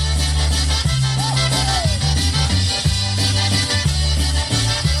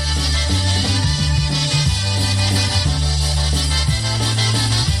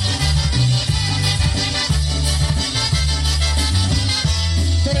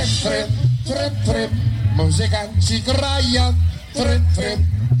 Trym, trym, trym, muzykanci grają, trym, trym,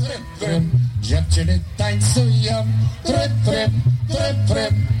 trym, trym, dziewczyny tańcują, trym, trym, trym,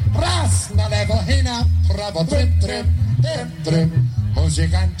 trym, raz na lewo i na prawo, trym, trym, trym, trym,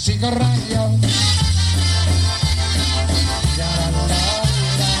 muzykanci grają.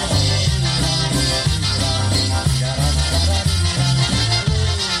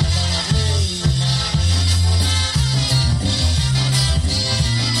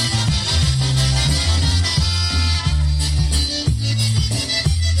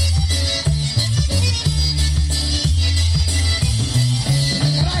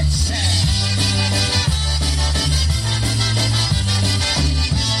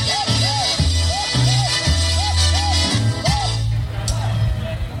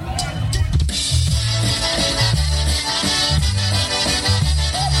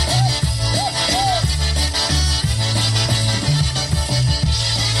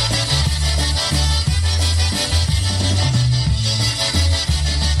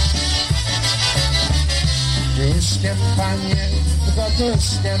 Panie,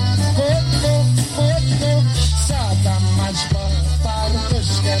 gotuszkiem, kutku, kutku, co tam masz po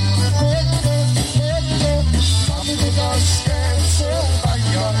partuszkiem, kutku, kutku, mam gotuszkę,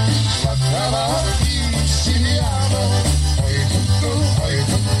 suwajo, łatwa i siliano, oj kutku, oj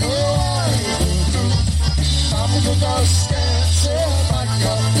kutku, oj kutku, mam gotuszkę,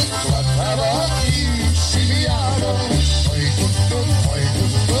 suwajo, łatwa i siliano, oj kutku, oj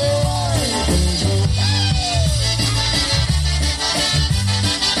kutku, oj kutku.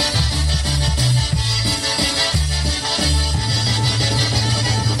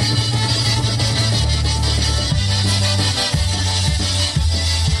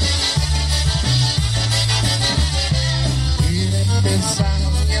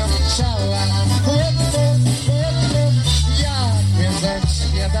 Ciała, kutku, kutku, jak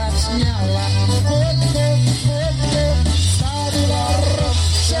wiecznie dać miała, kutku, kutku, stadula rok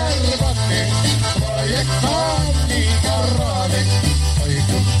czerwony, twoje koni korony, oj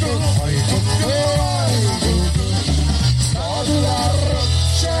kutku, oj kutku, oj kutku, stadula rok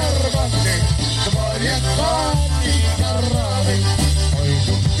czerwony, twoje koni korony, oj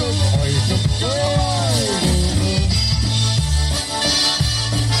kutku, oj kutku, oj kutku.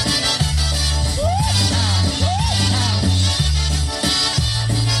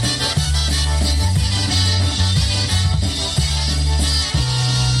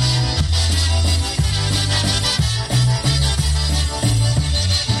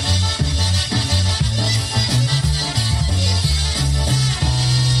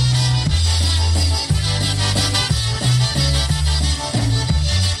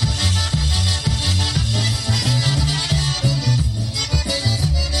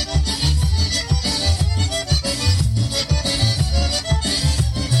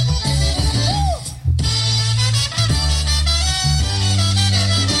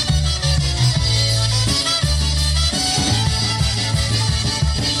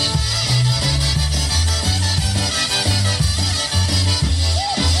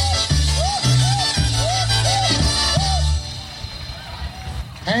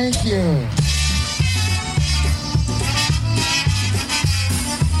 Thank you.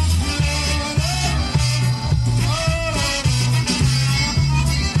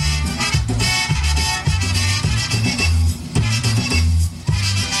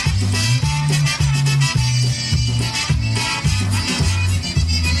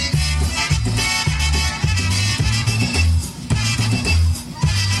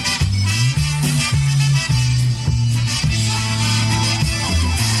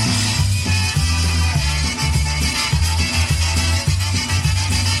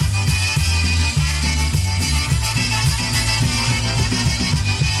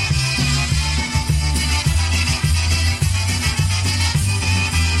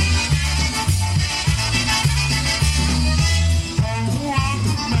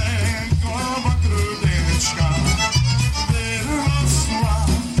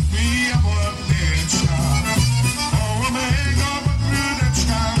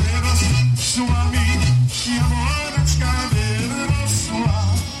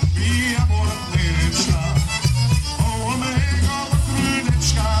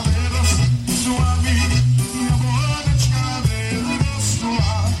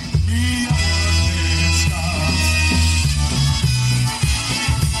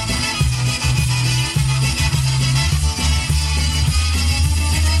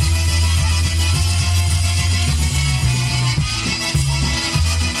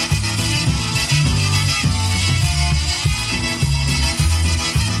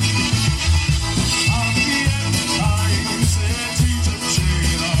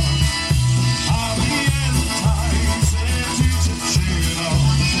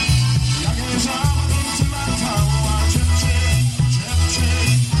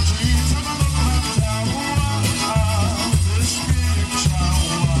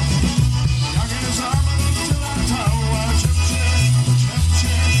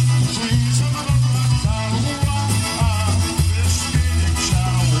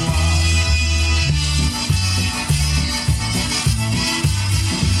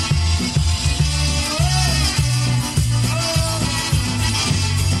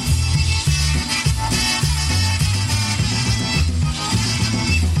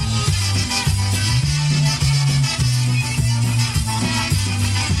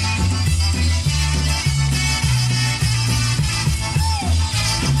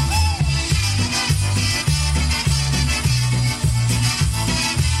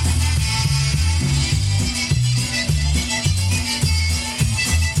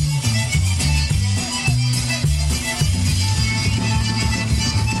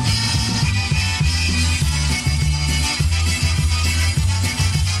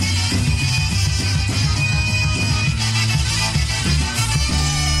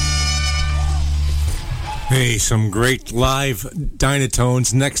 Hey, some great live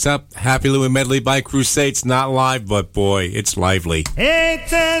Dynatones. Next up, Happy Louie medley by Crusades. Not live, but boy, it's lively. Hej,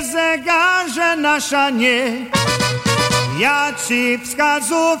 te zegarze nasza nie, ja ci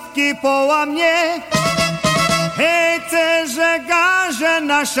wskazówki połamie. Hej, te zegarze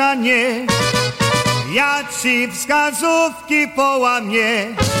nasza nie, ja ci wskazówki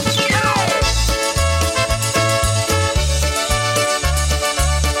połamie.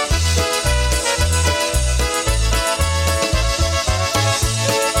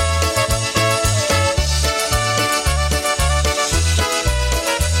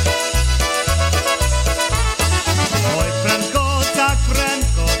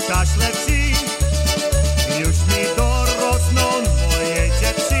 Czas leci, już mi dorosną moje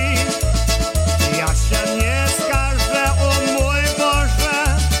dzieci. Ja się nie skarżę, o mój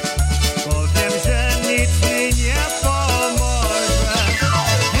Boże, powiem, że nic mi nie pomoże.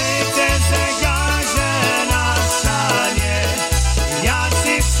 Hej, ty zegarze na ścianie, ja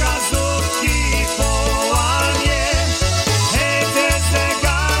ci wskazówki połamię. Hej, ty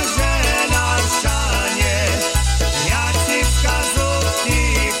zegarze na ścianie, ja ci wskazówki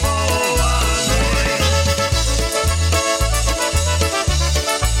połamię.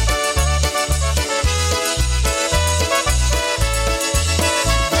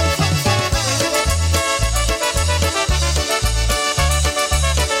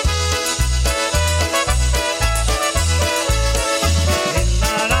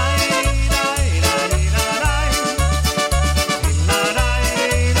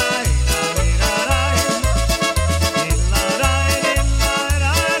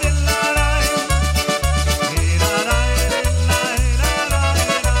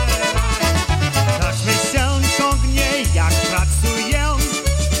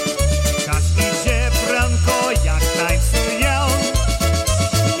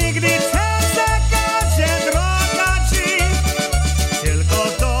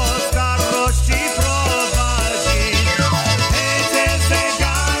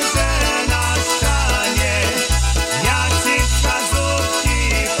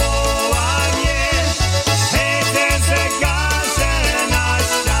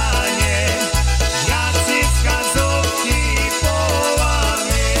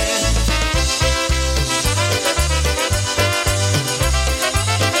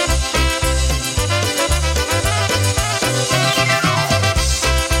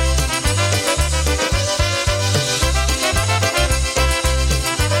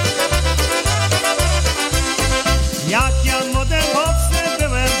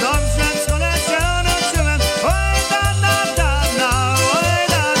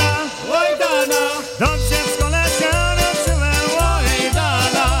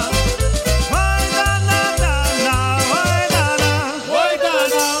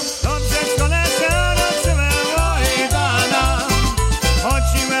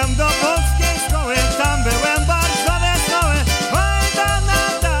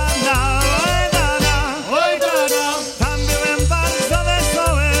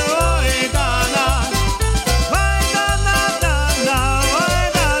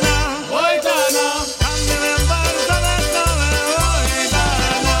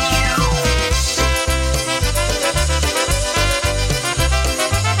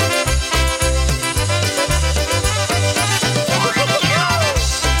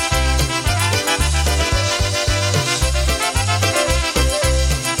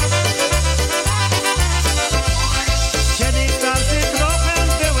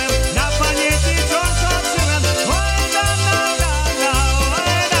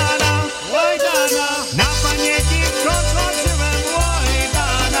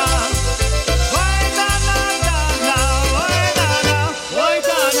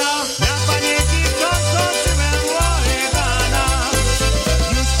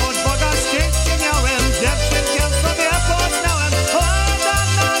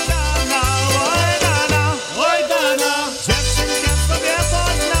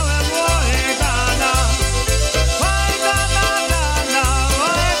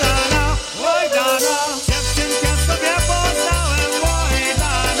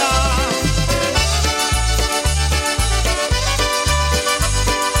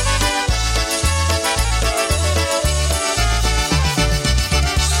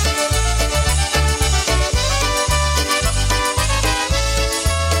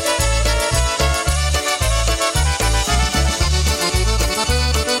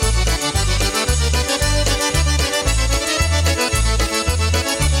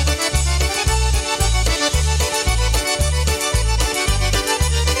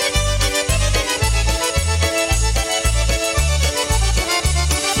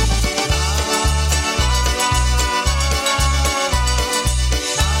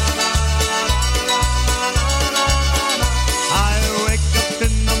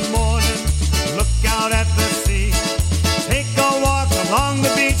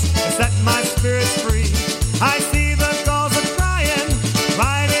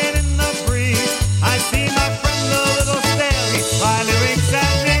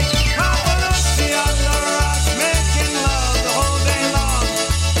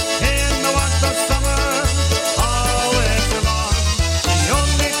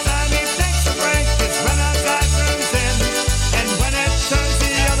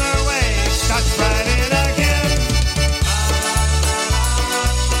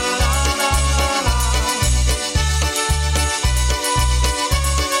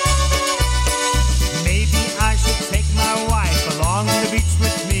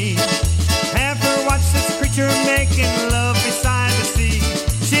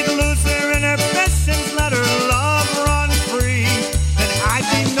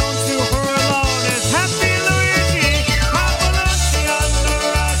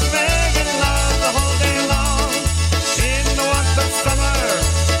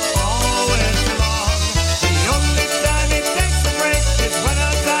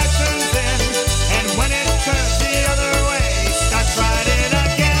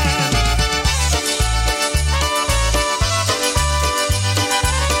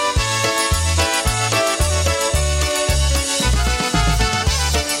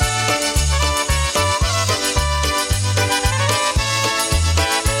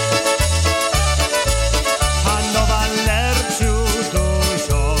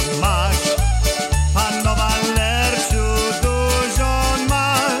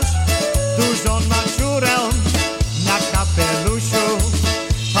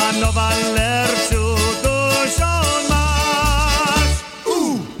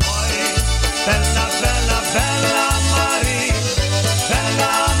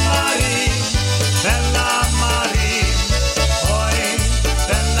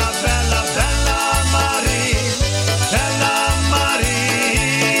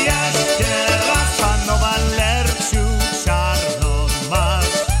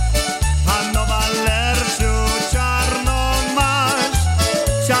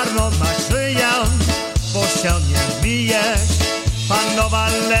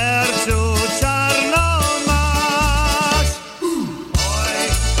 kawalerciu czarno masz. Oj,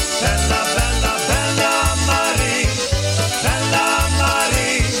 bella, bella, bella Marie, bella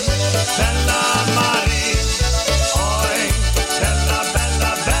Marie, bella Marie. Oj, bella,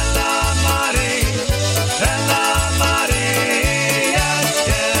 bella, bella Marie, bella Marie,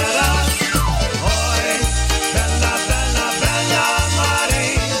 jeszcze raz. Oj, bella, bella, bella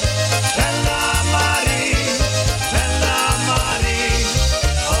Marie, bella Marie, bella Marie.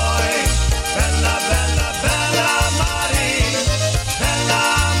 Oj,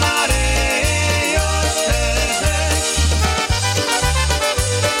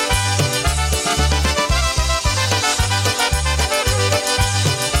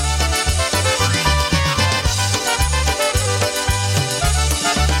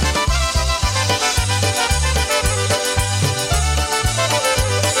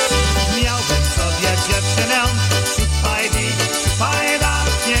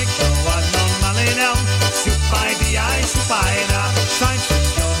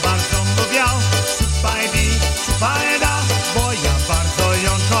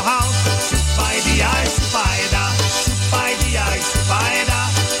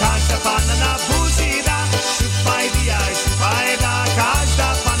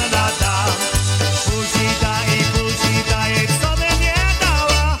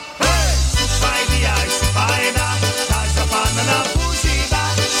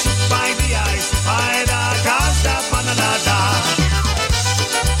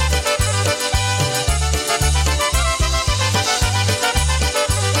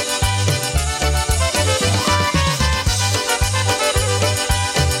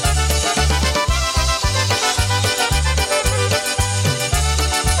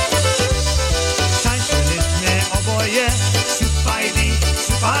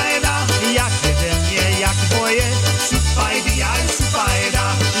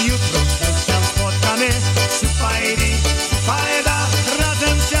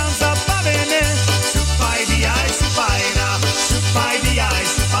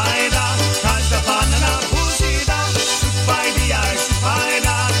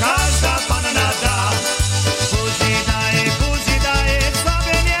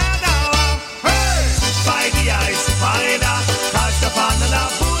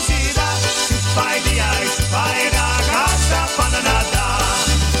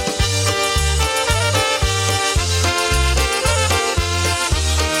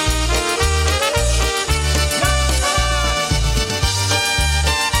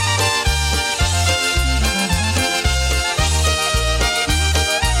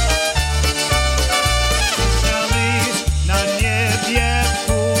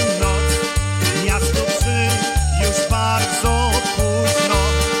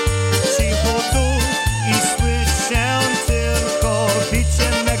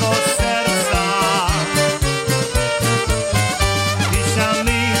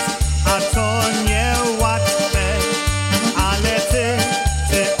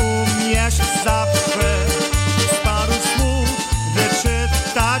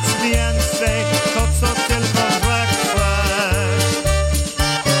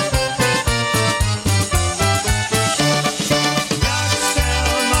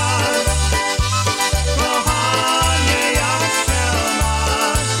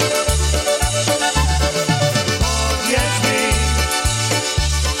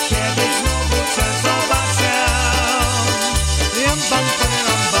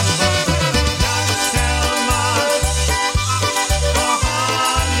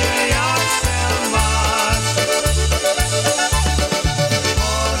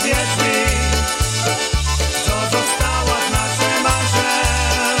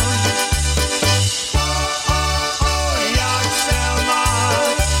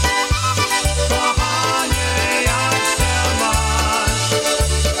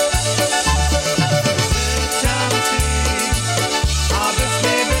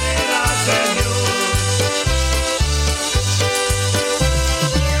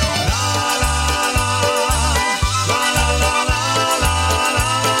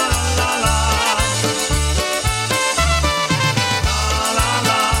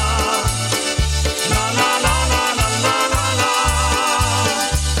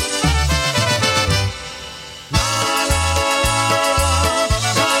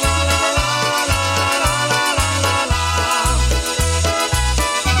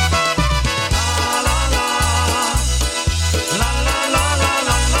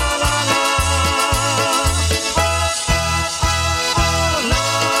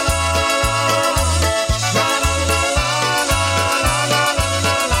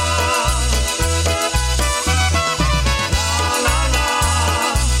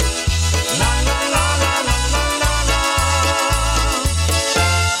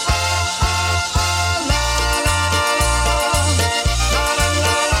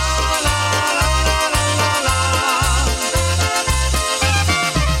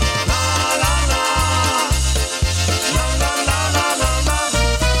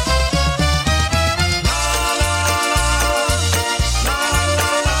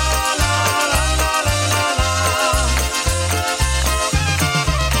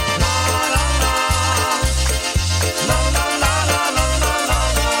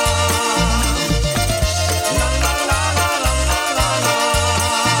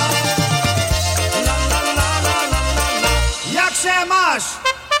 Tosh!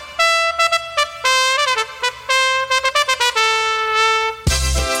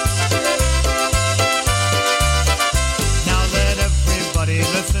 Now let everybody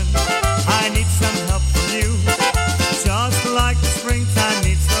listen. I need some help from you. Just like the springtime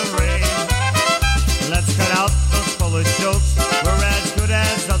needs the rain. Let's cut out those Polish jokes. We're as good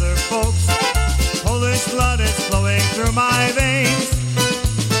as other folks. Polish blood is flowing through my veins.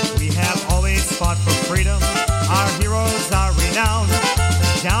 We have always fought for freedom. Our heroes are renowned.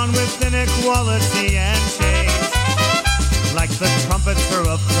 Down with inequality and change. Like the trumpeter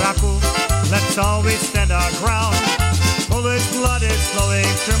of Krakow, let's always stand our ground. Polish blood is flowing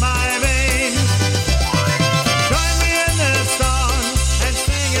through my veins. Join me in this song and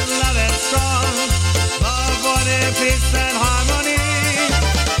sing it loud and strong. Love, one in peace and harmony.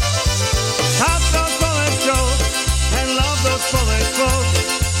 Have those Polish jokes and love those Polish folks.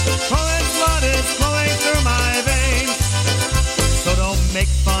 Polish blood is flowing through my veins. So don't make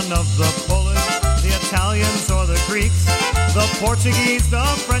fun of the Polish, the Italians or the Greeks, the Portuguese, the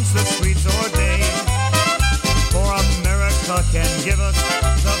French, the Swedes or Danes. For America can give us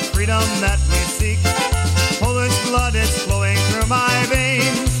the freedom that we seek. Polish blood is flowing through my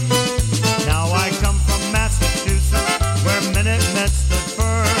veins. Now I come from Massachusetts, where Minutemen stood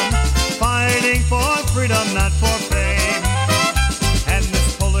firm, fighting for freedom, not for fame. And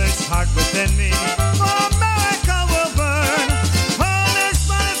this Polish heart within me, for America will burn. Polish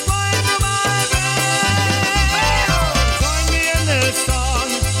blood is flowing through my veins. Join me in this song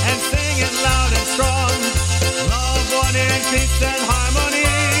and sing it loud and strong. Love, one in peace and harmony.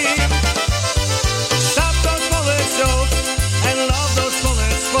 Stop those Polish jokes and love those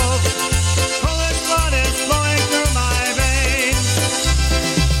Polish folks. Polish blood is flowing through my veins.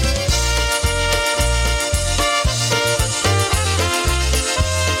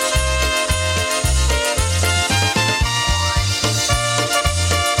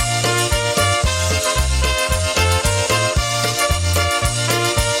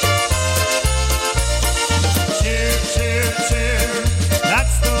 Cheer, cheer, cheer.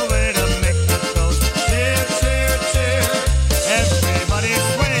 That's the way to make the toast. Cheer, cheer, cheer. Everybody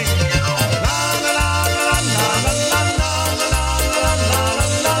swing. La la la la la la la la la la la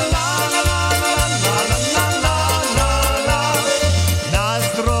la la la. Na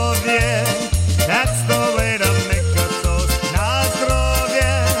zdrowie. That's the way to make a toast. Na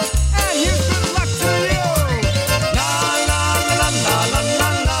zdrowie. And here's good luck to you. La la la la la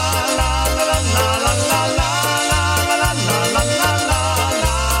la la la la la la la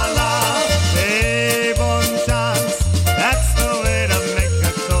la. Hey, bon chance, that's the way to make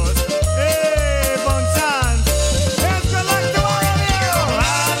a toast. Hey, bon chance, here's good luck to all of you.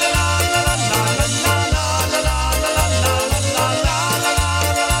 La la la la la la la la la la la la la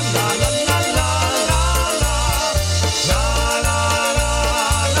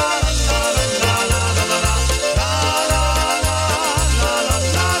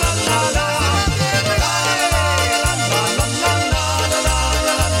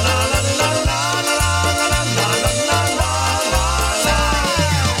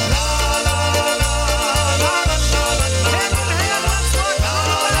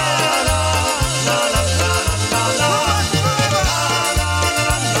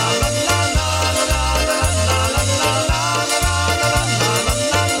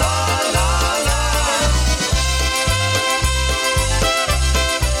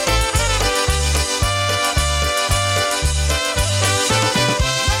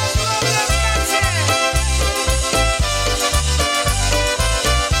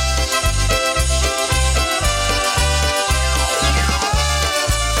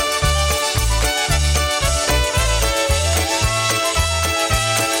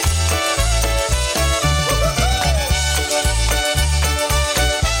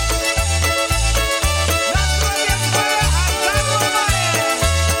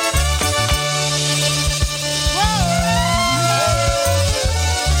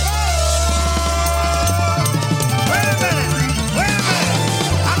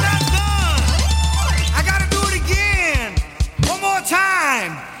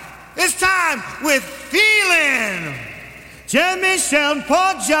It's time with feeling. Ciebie się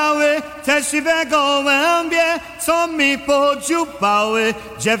podziały, te siwe gołębie, co mi podziupały,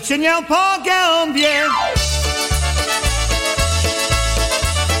 dziewczynię po gębie.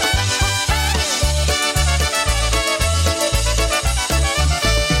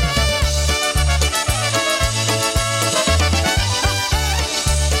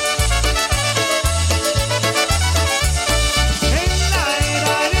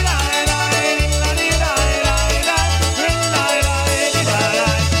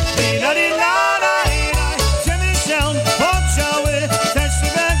 Ciebie się podziały,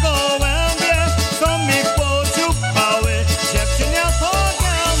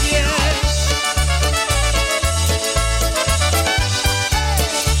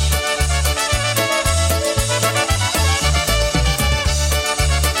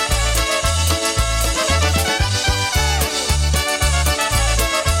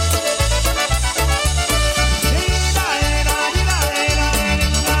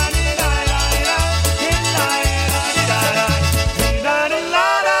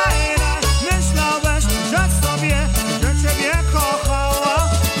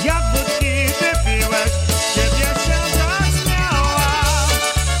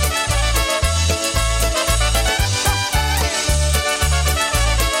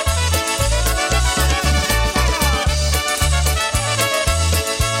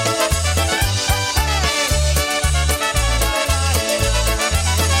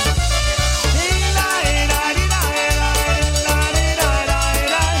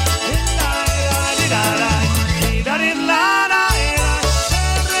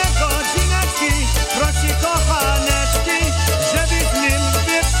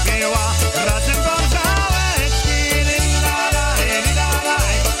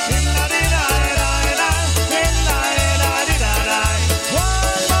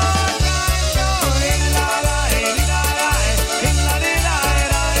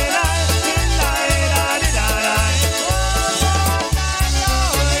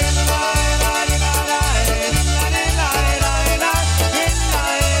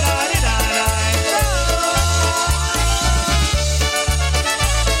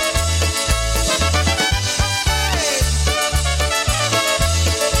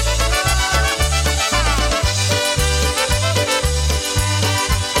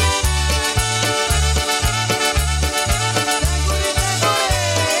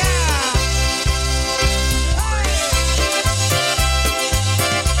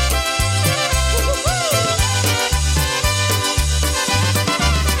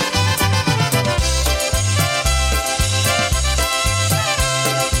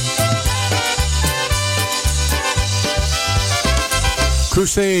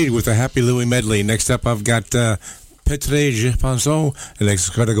 Crusade with a Happy Louie medley. Next up, I've got Petre Je Pensons. And next,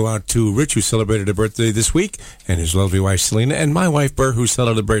 it's going to go out to Rich, who celebrated a birthday this week, and his lovely wife, Selena, and my wife, Burr, who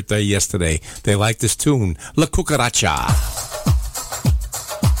celebrated a birthday yesterday. They like this tune, La Cucaracha.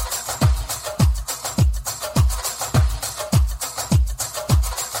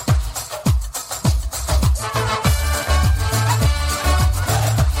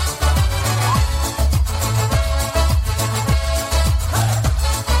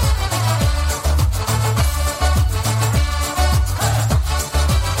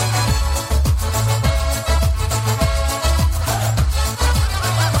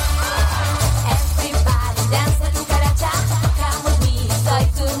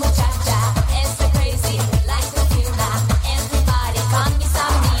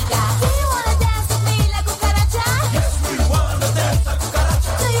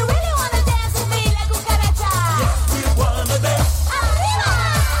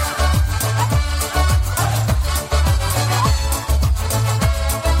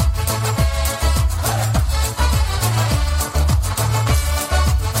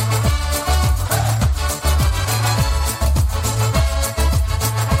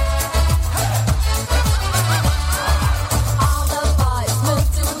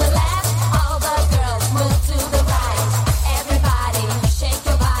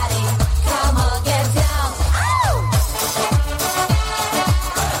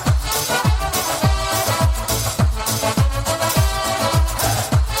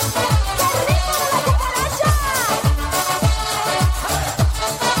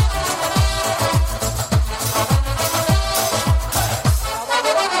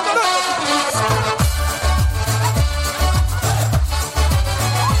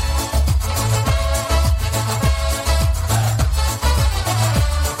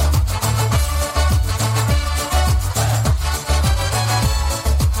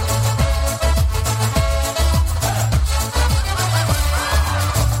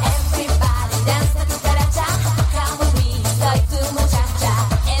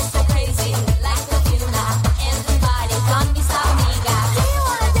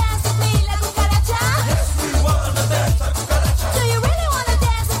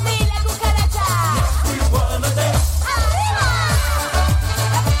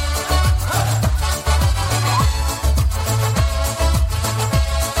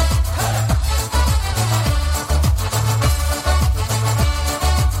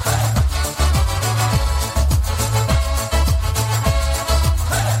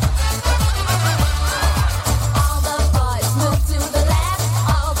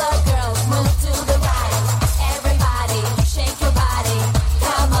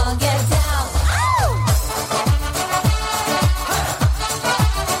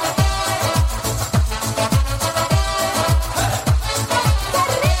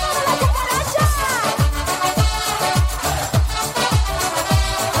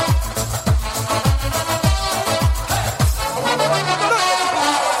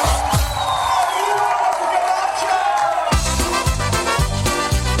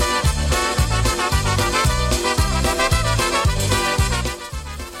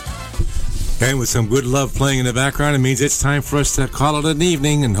 And with some good love playing in the background, it means it's time for us to call it an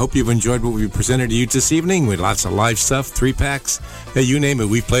evening, and hope you've enjoyed what we presented to you this evening with lots of live stuff, 3-packs, you name it.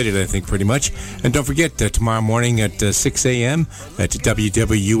 We played it, I think, pretty much. And don't forget, tomorrow morning at 6 a.m. at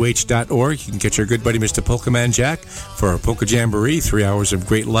wwh.org, you can catch our good buddy Mr. Polka Man Jack for our Polka Jamboree, 3 hours of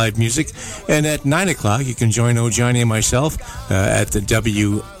great live music. And at 9 o'clock, you can join Johnny and myself at the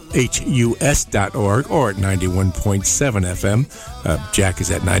WHUS.org or at 91.7 FM. Jack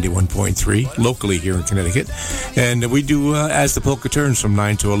is at 91.3 locally here in Connecticut. And we do As the Polka Turns from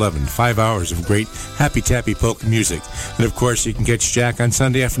 9 to 11, 5 hours of great happy-tappy polka music. And of course, you can catch Jack on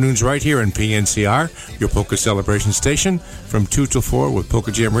Sunday afternoons right here in PNCR, your polka celebration station, from 2 till 4 with Polka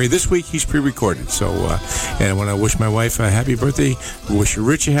Jamboree. This week, he's pre-recorded. So, and I want to wish my wife a happy birthday, wish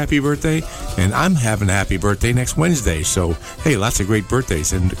Rich a happy birthday, and I'm having a happy birthday next Wednesday. So, hey, lots of great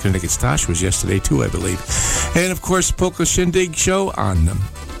birthdays. And Connecticut Stosh was yesterday, too, I believe. And, of course, Polka Shindig show on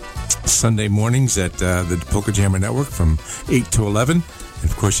Sunday mornings at the Polka Jammer Network from 8 to 11. And,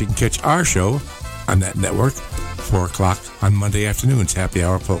 of course, you can catch our show on that network 4 o'clock on Monday afternoons, Happy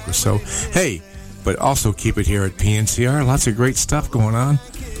Hour Polka. So, hey, but also keep it here at PNCR. Lots of great stuff going on.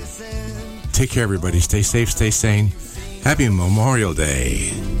 Take care, everybody. Stay safe, stay sane. Happy Memorial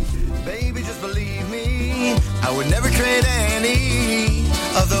Day. Baby, just believe me, I would never trade any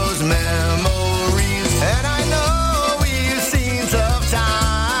of those memories.